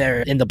tedium out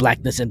there in the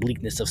blackness and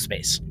bleakness of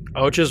space.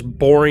 Oh, just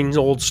boring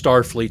old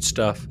Starfleet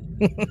stuff.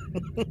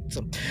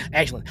 So,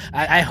 excellent.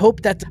 I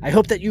hope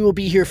that you will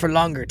be here for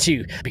longer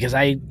too, because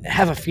I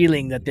have a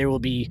feeling that there will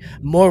be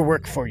more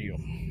work for you.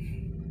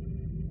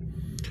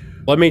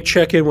 Let me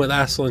check in with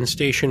Aslan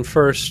Station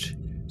first,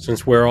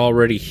 since we're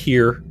already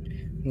here.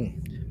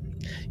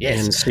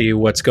 Yes. And see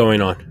what's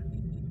going on.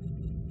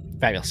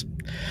 Fabulous.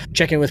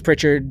 Check in with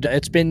Pritchard.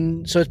 It's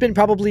been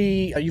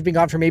probably, you've been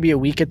gone for maybe a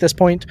week at this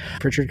point.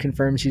 Pritchard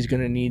confirms he's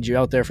going to need you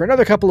out there for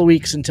another couple of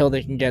weeks until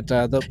they can get,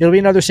 it'll be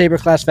another Saber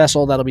class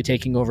vessel that'll be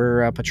taking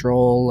over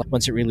patrol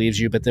once it relieves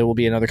you, but there will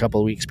be another couple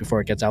of weeks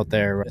before it gets out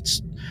there.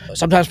 It's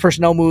sometimes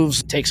personnel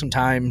moves take some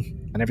time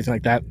and everything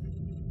like that.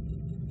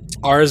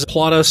 Ours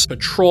plot us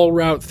patrol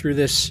route through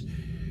this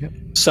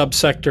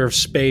subsector of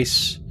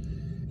space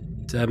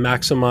to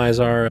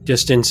maximize our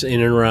distance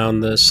in and around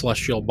the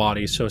celestial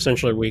body. So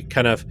essentially we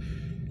kind of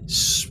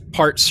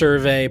part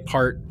survey,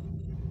 part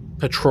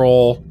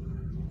patrol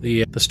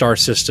the star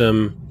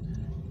system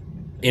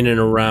in and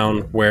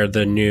around where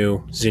the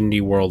new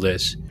Xindi world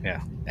is.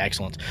 Yeah,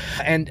 excellent.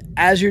 And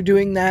as you're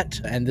doing that,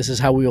 and this is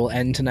how we will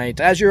end tonight,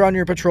 as you're on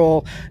your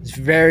patrol, it's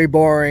very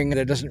boring.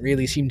 There doesn't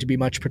really seem to be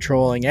much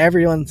patrolling.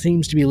 Everyone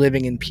seems to be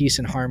living in peace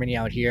and harmony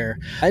out here.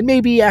 And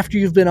maybe after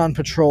you've been on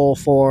patrol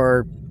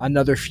for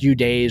another few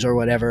days or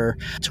whatever,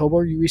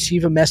 Tobor, you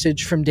receive a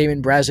message from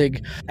Damon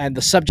Brazig, and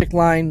the subject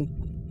line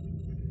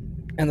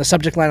on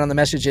the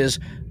message is,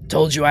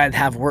 "Told you I'd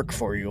have work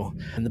for you."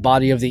 And the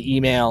body of the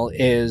email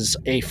is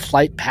a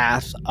flight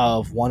path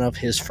of one of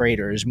his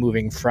freighters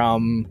moving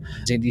from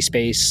Xindi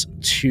space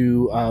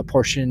to a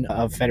portion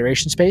of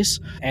Federation space.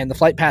 And the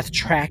flight path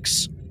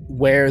tracks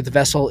where the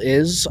vessel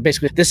is.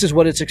 Basically, this is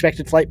what its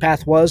expected flight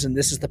path was, and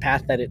this is the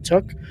path that it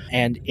took.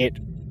 And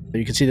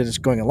you can see that it's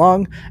going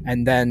along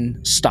and then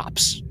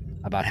stops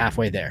about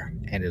halfway there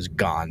and is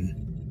gone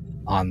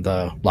on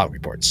the log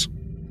reports.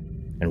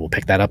 And we'll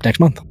pick that up next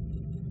month.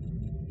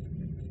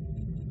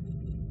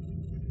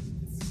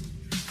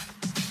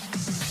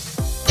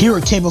 Here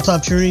at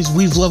Tabletop Journeys,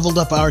 we've leveled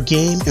up our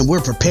game and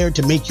we're prepared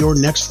to make your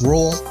next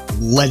roll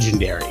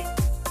legendary.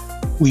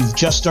 We've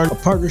just started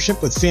a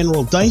partnership with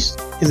FanRoll Dice,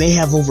 and they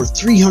have over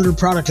 300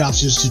 product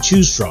options to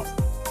choose from.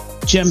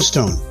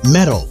 Gemstone,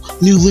 metal,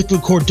 new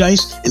liquid core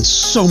dice, and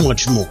so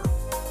much more.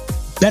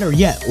 Better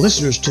yet,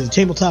 listeners to the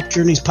Tabletop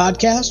Journeys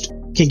podcast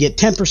can get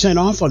 10%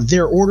 off on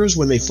their orders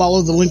when they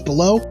follow the link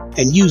below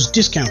and use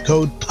discount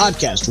code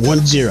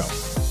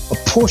PODCAST10. A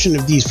portion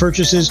of these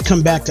purchases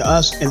come back to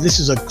us, and this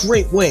is a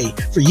great way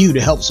for you to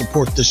help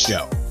support the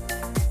show.